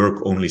mean you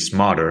work only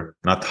smarter,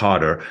 not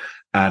harder.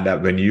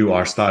 And when you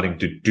are starting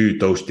to do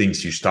those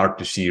things, you start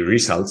to see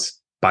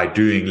results by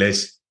doing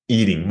less,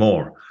 eating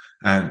more.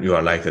 And you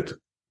are like that,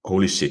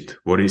 holy shit,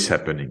 what is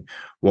happening?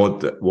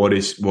 What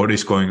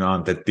is going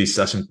on? That this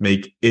doesn't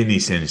make any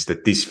sense,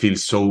 that this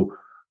feels so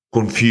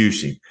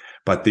confusing.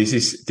 But this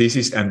is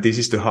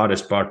the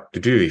hardest part to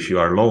do if you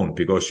are alone,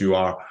 because you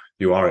are,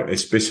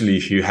 especially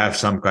if you have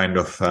some kind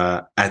of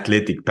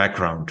athletic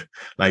background.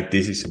 Like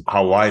this is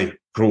how I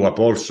grew up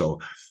also.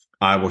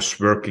 I was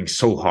working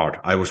so hard.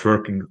 I was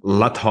working a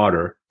lot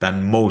harder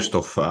than most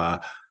of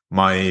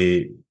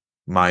my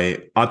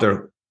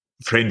other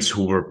friends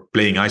who were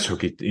playing ice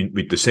hockey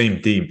with the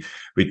same team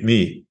with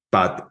me,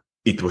 but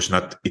it was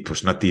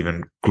not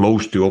even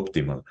close to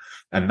optimal.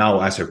 And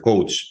now as a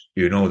coach,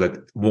 you know that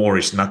more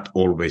is not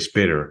always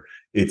better.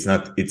 It's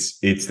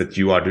that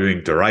you are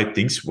doing the right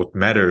things, what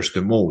matters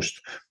the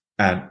most,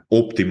 and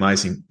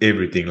optimizing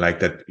everything like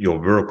that, your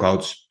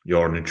workouts,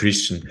 your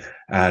nutrition,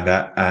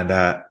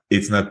 and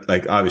it's not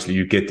like, obviously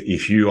you get,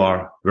 if you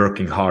are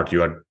working hard,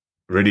 you are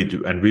ready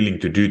to and willing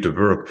to do the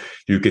work,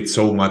 you get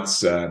so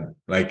much,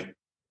 like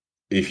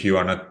if you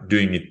are not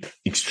doing it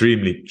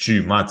extremely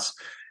too much,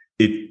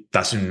 it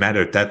doesn't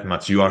matter that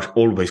much. You are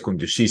always going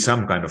to see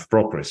some kind of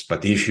progress.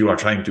 But if you are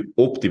trying to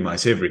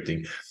optimize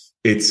everything,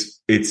 it's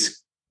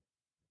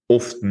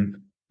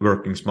often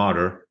working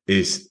smarter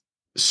is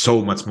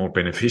so much more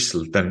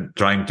beneficial than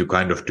trying to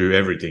kind of do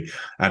everything.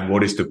 And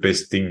what is the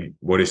best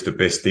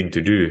thing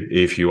to do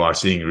if you are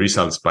seeing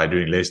results by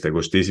doing less?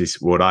 Because this is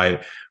what I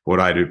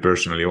do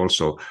personally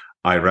also.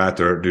 I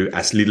rather do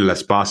as little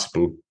as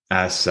possible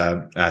as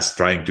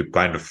trying to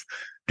kind of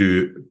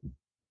do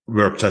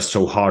work just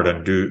so hard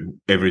and do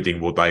everything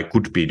what I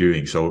could be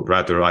doing. So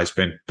rather I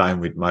spend time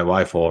with my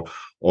wife or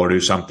do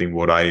something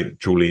what I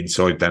truly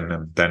enjoy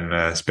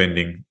than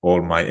spending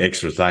all my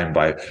extra time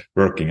by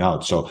working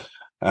out. So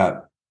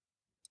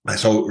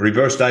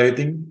reverse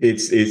dieting,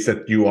 it's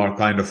that you are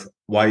kind of,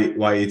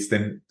 why it's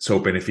then so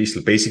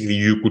beneficial. Basically,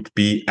 you could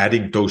be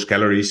adding those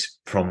calories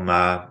from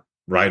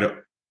right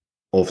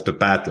off the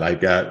bat,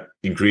 like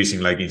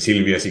increasing, like in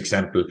Sylvia's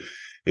example,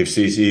 if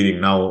she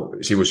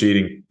was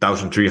eating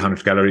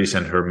 1,300 calories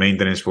and her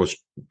maintenance was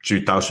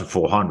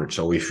 2,400.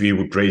 So if we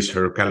would raise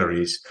her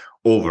calories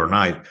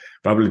overnight,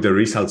 probably the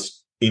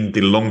results in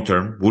the long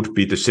term would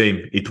be the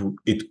same. It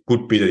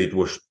could be that it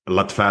was a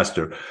lot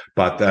faster,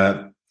 but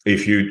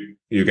if you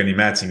can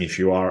imagine, if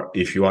you are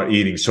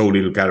eating so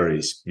little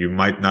calories, you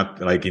might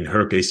not, like in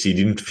her case, she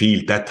didn't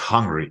feel that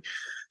hungry.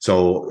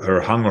 So her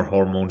hunger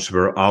hormones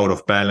were out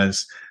of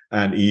balance.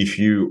 And if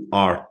you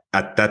are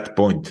at that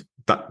point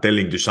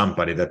telling to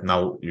somebody that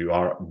now you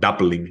are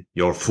doubling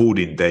your food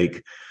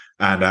intake,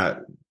 and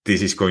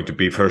this is going to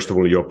be, first of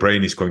all, your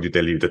brain is going to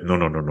tell you that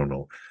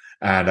no.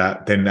 And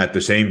then at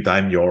the same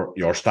time,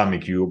 your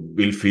stomach, you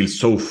will feel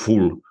so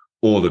full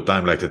all the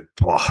time, like that,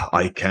 oh,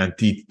 I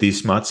can't eat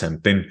this much.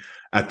 And then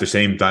at the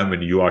same time,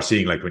 when you are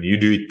seeing, like when you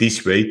do it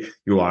this way,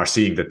 you are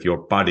seeing that your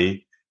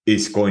body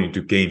is going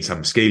to gain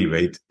some scale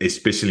weight,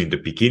 especially in the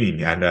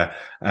beginning. And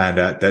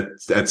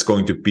that's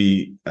going to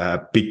be a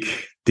big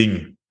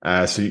thing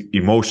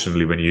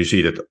emotionally when you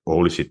see that,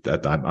 holy shit,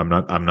 that I'm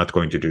not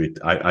going to do it.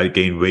 I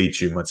gain way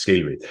too much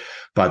scale weight.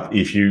 But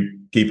if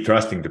you keep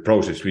trusting the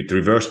process with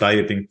reverse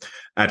dieting,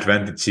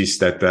 advantage is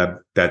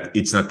that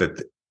it's not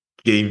that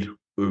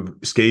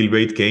scale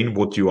weight gain,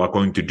 what you are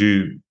going to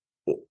do,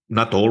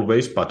 not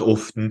always, but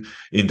often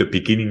in the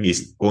beginning,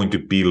 is going to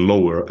be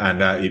lower. And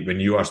when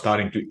you are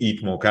starting to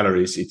eat more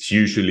calories, it's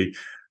usually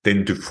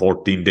 10 to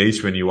 14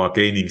 days when you are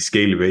gaining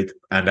scale weight.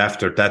 And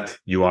after that,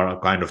 you are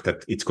kind of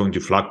that it's going to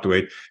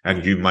fluctuate,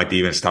 and you might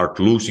even start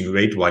losing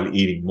weight while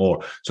eating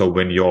more. So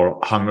when your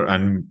hunger,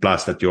 and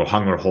plus that your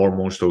hunger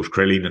hormones, those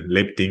ghrelin and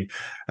leptin,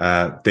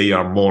 they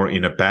are more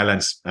in a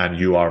balance, and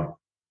you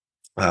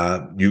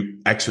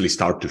actually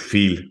start to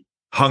feel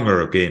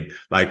hunger again,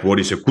 like what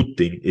is a good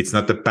thing. It's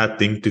not a bad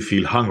thing to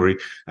feel hungry.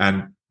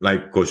 And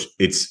like, because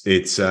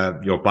it's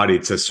your body,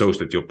 it just shows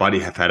that your body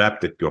have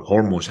adapted, your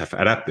hormones have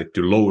adapted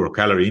to lower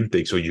calorie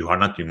intake. So you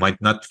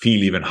might not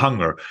feel even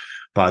hunger,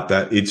 but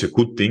it's a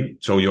good thing.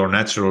 So your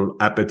natural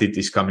appetite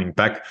is coming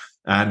back,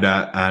 and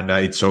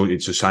it's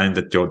a sign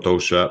that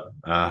those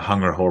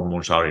hunger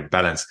hormones are in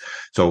balance.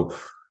 So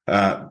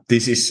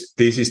this is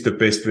the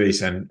best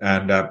ways, and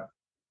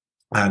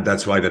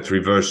that's why that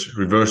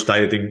reverse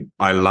dieting,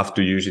 I love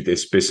to use it,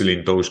 especially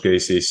in those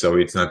cases. So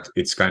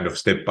it's kind of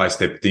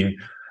step-by-step thing.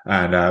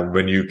 And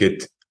when you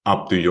get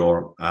up to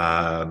your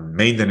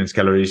maintenance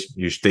calories,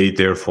 you stay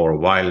there for a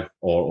while,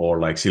 or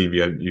like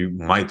Sylvia, you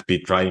might be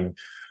trying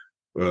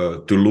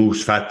to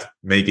lose fat,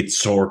 make it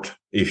short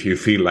if you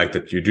feel like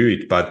that you do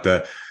it.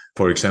 But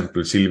for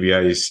example,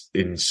 Sylvia is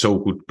in so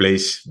good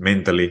place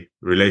mentally,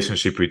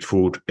 relationship with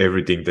food,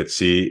 everything, that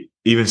she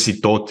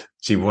thought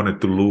she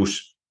wanted to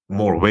lose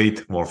more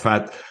weight, more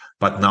fat,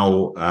 but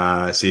now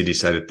she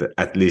decided that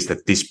at least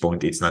at this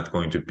point it's not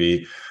going to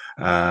be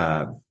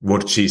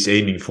what she's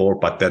aiming for,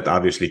 but that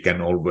obviously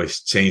can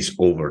always change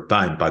over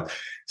time. But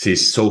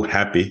she's so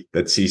happy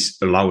that she's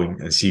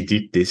allowing, and she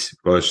did this,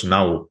 because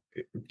now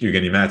you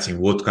can imagine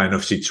what kind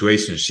of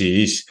situation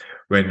she is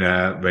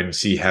when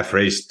she have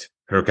raised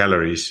her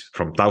calories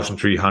from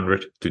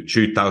 1,300 to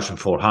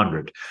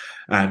 2,400.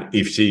 And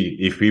if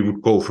we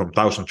would go from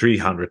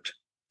 1,300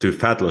 to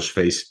fat loss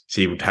phase,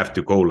 she would have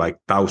to go like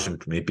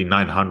 1,000, maybe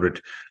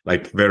 900,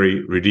 like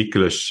very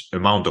ridiculous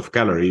amount of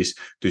calories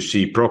to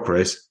see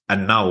progress.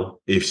 And now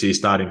if she's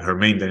starting her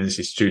maintenance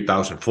is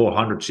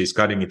 2,400, she's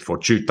cutting it for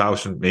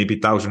 2,000, maybe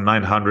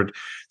 1,900,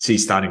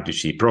 she's starting to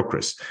see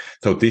progress.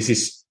 So this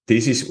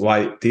is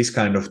why this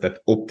kind of that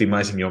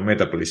optimizing your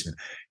metabolism,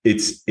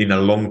 it's in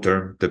a long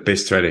term the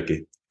best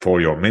strategy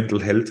for your mental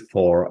health,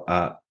 for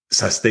a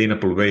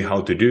sustainable way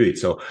how to do it.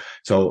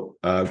 So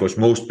because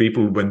most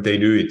people, when they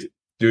do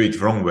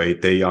it wrong way,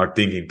 they are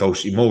thinking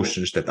those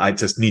emotions that I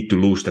just need to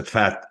lose that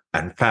fat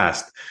and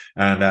fast.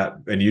 And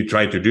when you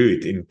try to do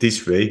it in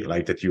this way,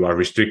 like that, you are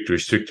restrict,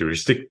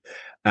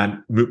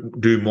 and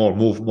do more,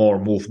 move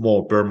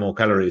more, burn more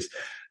calories.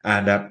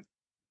 And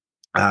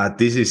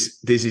this is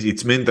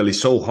it's mentally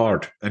so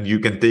hard, and you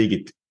can take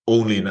it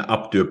only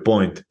up to a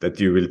point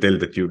that you will tell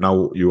that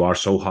you are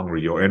so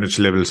hungry, your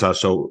energy levels are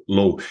so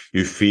low,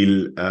 you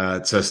feel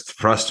just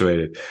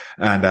frustrated,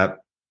 and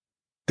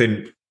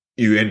then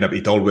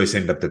it always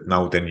end up that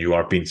now then you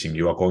are pinching,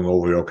 you are going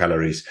over your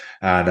calories,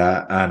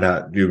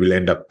 and you will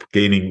end up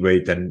gaining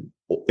weight and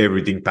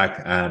everything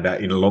back. And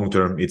in the long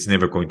term, it's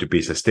never going to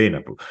be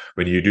sustainable.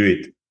 When you do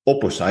it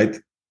opposite,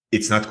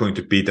 it's not going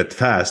to be that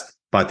fast.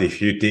 But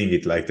if you think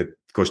it like that,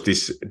 because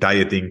this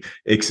dieting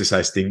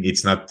exercise thing,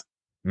 it's not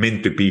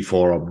meant to be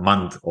for a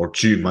month or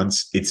 2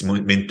 months, it's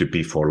meant to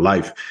be for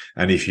life.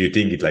 And if you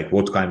think it like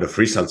what kind of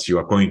results you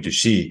are going to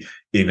see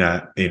in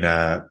a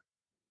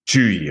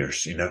 2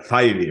 years, in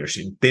 5 years,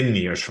 in 10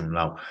 years from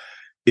now,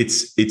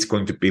 it's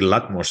going to be a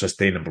lot more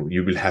sustainable.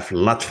 You will have a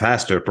lot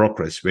faster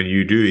progress when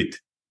you do it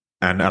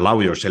and allow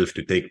yourself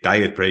to take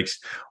diet breaks,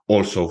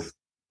 also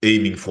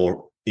aiming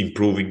for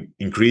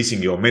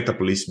increasing your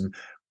metabolism,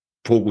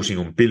 focusing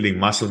on building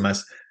muscle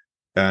mass,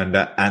 and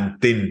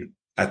then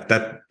at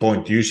that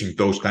point using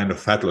those kind of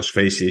fat loss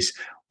phases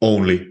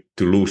only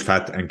to lose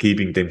fat and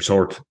keeping them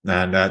short.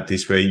 And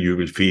this way you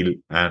will feel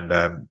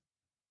and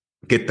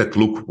get that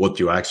look what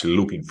you're actually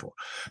looking for.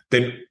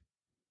 Then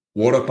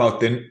what about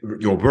then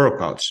your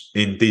workouts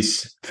in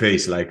this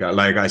phase? Like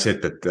I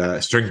said,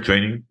 that strength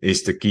training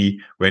is the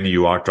key when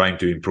you are trying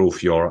to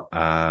improve your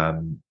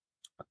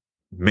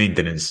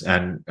maintenance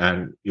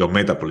and your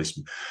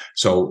metabolism.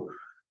 So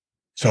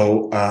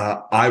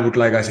I would,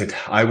 like I said,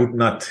 I would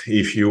not,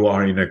 if you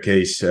are in a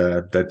case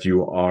that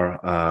you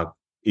are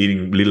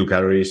eating little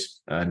calories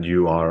and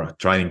you are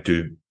trying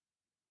to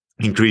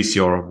increase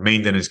your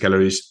maintenance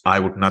calories, I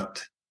would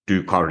not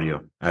do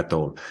cardio at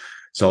all.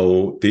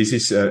 So this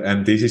is,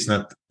 and this is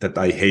not that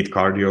I hate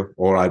cardio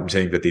or I'm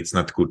saying that it's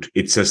not good.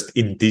 It's just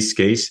in this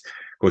case,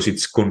 because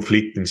it's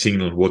conflicting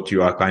signal what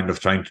you are kind of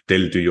trying to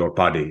tell to your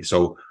body.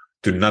 So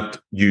to not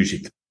use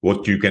it.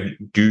 What you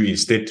can do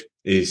instead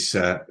is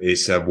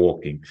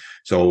walking.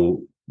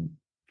 So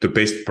the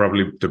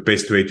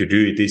best way to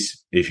do it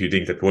is, if you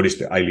think that what is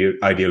the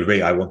ideal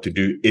way, I want to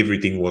do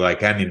everything what I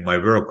can in my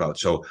workout.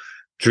 So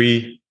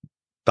 3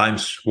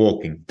 times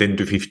walking, 10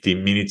 to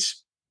 15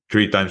 minutes,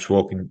 3 times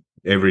walking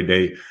every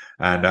day.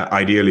 And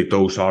ideally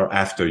those are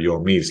after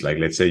your meals. Like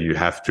let's say you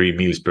have 3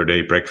 meals per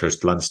day,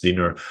 breakfast, lunch,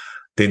 dinner,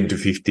 10 to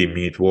 15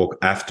 minute walk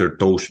after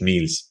those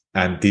meals.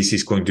 And this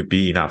is going to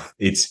be enough.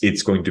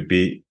 It's going to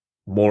be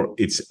more,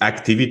 it's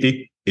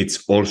activity.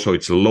 It's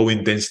low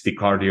intensity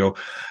cardio,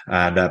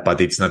 and but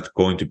it's not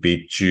going to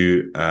be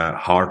too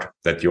hard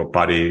that your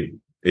body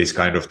is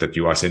kind of that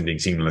you are sending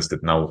signals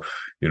that now,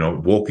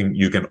 walking,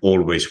 you can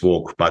always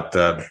walk,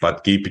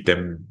 but keep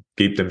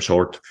them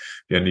short.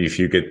 And if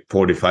you get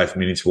 45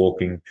 minutes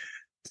walking,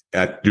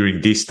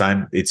 during this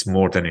time, it's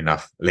more than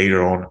enough.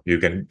 Later on,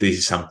 this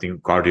is something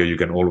cardio you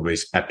can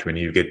always add when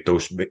you get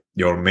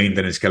your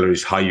maintenance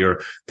calories higher.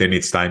 Then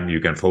it's time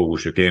you can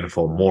focus again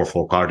for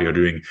cardio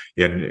doing,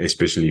 and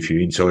especially if you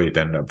enjoy it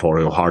and for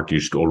your heart, you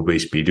should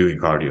always be doing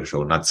cardio.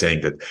 So not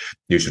saying that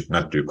you should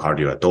not do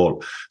cardio at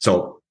all.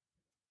 So,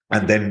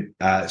 and then,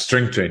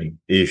 strength training,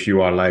 if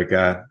you are like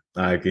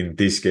in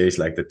this case,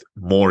 like that,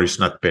 more is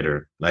not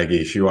better. Like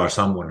if you are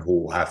someone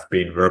who have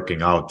been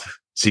working out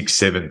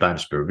 6-7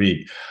 times per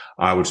week,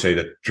 I would say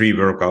that 3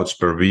 workouts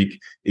per week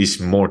is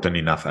more than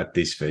enough at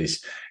this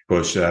phase,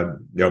 because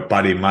your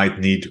body might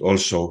need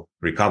also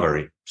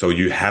recovery. So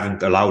you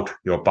haven't allowed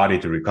your body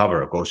to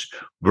recover, because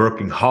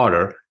working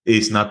harder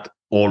is not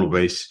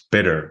always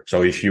better.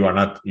 So if you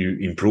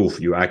improve,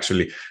 you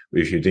actually,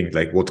 if you think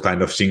like what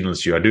kind of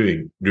signals you are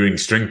doing during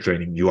strength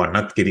training, you are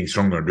not getting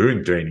stronger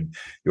during training.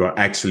 You are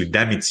actually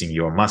damaging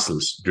your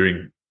muscles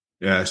during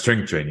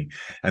strength training.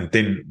 And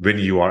then when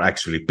you are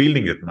actually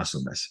building that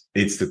muscle mass,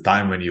 it's the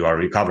time when you are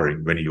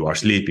recovering, when you are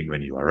sleeping,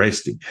 when you are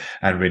resting,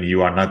 and when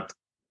you are not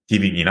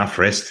giving enough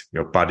rest.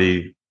 Your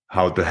body,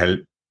 how the hell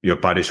your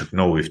body should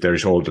know if there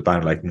is all the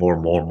time like more.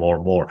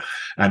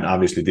 And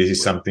obviously this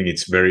is something,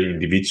 it's very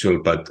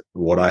individual, but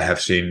what I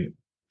have seen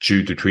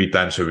 2 to 3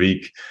 times a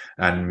week,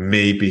 and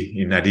maybe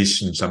in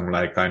addition some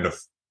like kind of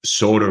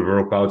shorter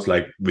workouts,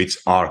 like which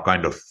are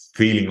kind of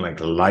feeling like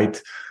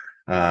light.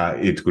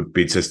 It could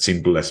be just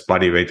simple as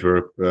body weight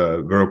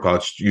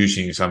workouts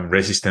using some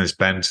resistance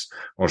bands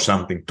or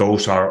something.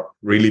 Those are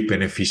really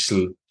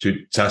beneficial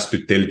to tell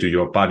to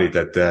your body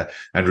that,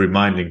 and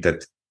reminding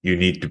that you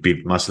need to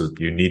build muscle,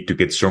 you need to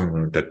get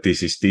stronger, that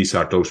these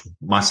are those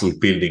muscle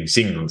building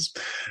signals.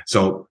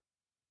 So,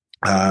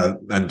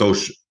 and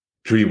those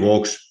 3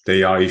 walks,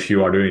 they are, if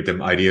you are doing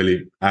them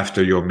ideally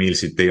after your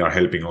meals, they are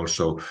helping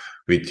also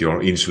with your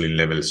insulin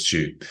levels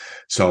too.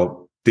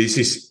 So this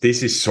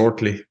is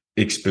shortly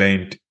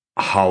explained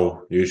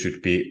how you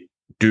should be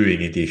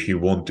doing it if you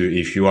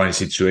are in a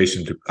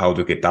situation to how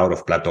to get out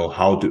of plateau,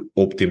 how to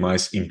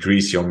optimize,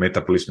 increase your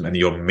metabolism and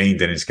your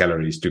maintenance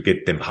calories to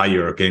get them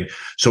higher again,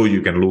 so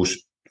you can lose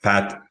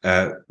fat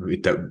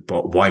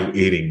while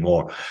eating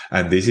more.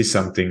 And this is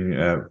something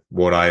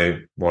what I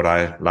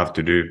love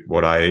to do,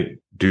 what I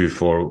do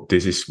for.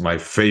 This is my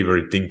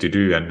favorite thing to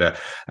do, and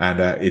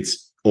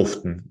it's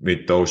often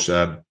with those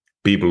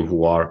people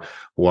who are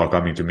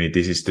coming to me.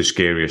 This is the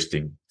scariest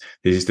thing.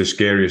 This is the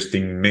scariest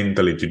thing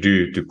mentally to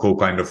do, to go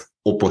kind of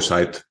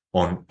opposite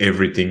on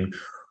everything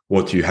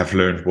what you have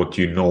learned, what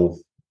you know,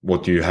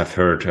 what you have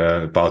heard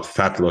about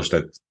fat loss,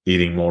 that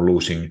eating more,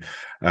 losing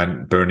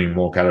and burning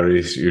more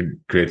calories, you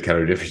create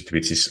calorie deficit,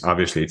 which is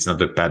obviously, it's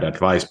not a bad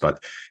advice,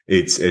 but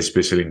it's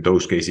especially in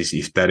those cases,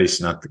 if that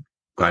is not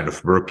kind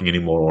of working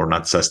anymore or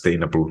not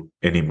sustainable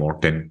anymore,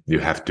 then you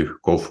have to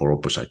go for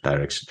opposite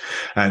direction.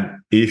 And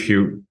if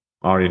you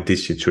are in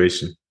this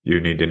situation, you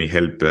need any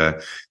help,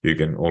 you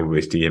can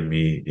always DM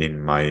me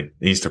in my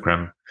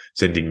Instagram,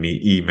 sending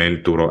me email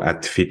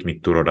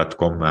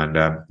turo@fitmeetturo.com, and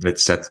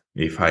let's chat.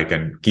 If I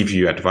can give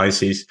you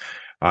advices,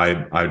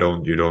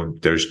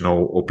 there's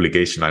no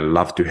obligation. I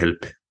love to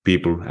help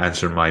people,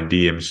 answer my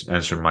DMs,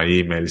 answer my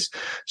emails.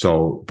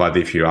 So, but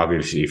if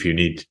you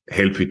need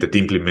help with that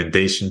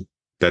implementation,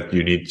 that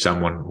you need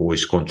someone who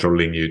is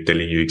controlling you,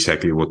 telling you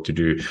exactly what to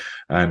do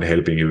and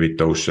helping you with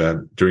those,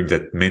 during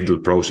that mental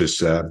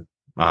process,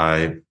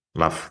 I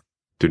love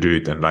to do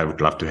it, and I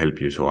would love to help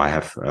you. So I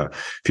have a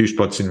few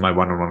spots in my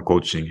one-on-one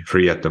coaching,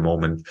 free at the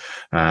moment,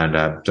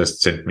 and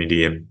just send me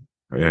DM,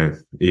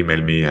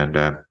 email me,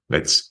 and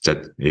let's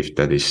chat if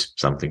that is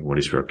something what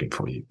is working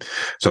for you.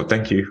 So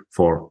thank you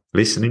for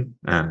listening,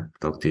 and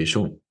talk to you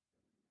soon.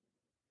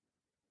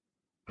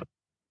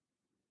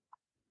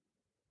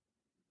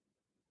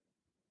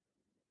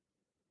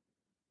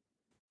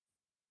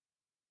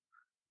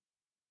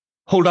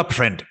 Hold up,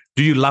 friend.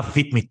 Do you love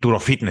Fit Me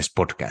Turo Fitness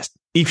podcast?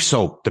 If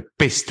so, the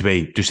best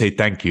way to say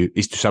thank you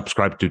is to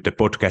subscribe to the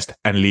podcast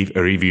and leave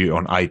a review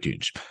on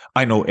iTunes.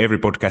 I know every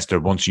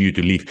podcaster wants you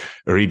to leave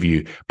a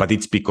review, but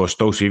it's because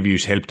those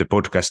reviews help the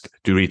podcast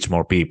to reach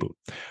more people.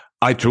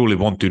 I truly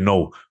want to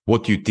know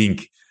what you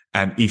think,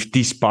 and if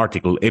this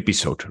particular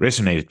episode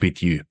resonated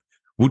with you,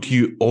 would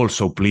you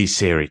also please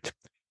share it?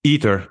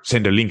 Either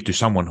send a link to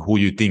someone who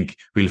you think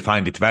will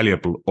find it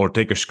valuable, or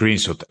take a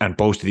screenshot and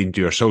post it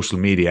into your social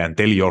media and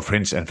tell your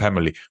friends and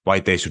family why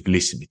they should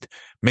listen it.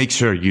 Make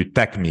sure you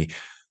tag me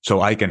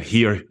so I can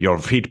hear your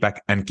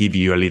feedback and give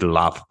you a little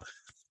love.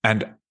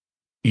 And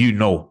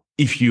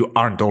if you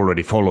aren't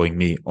already following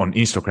me on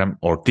Instagram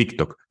or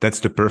TikTok, that's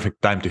the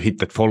perfect time to hit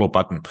that follow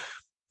button.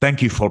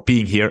 Thank you for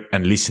being here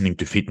and listening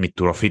to Fit Me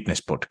Turo Fitness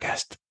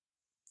podcast.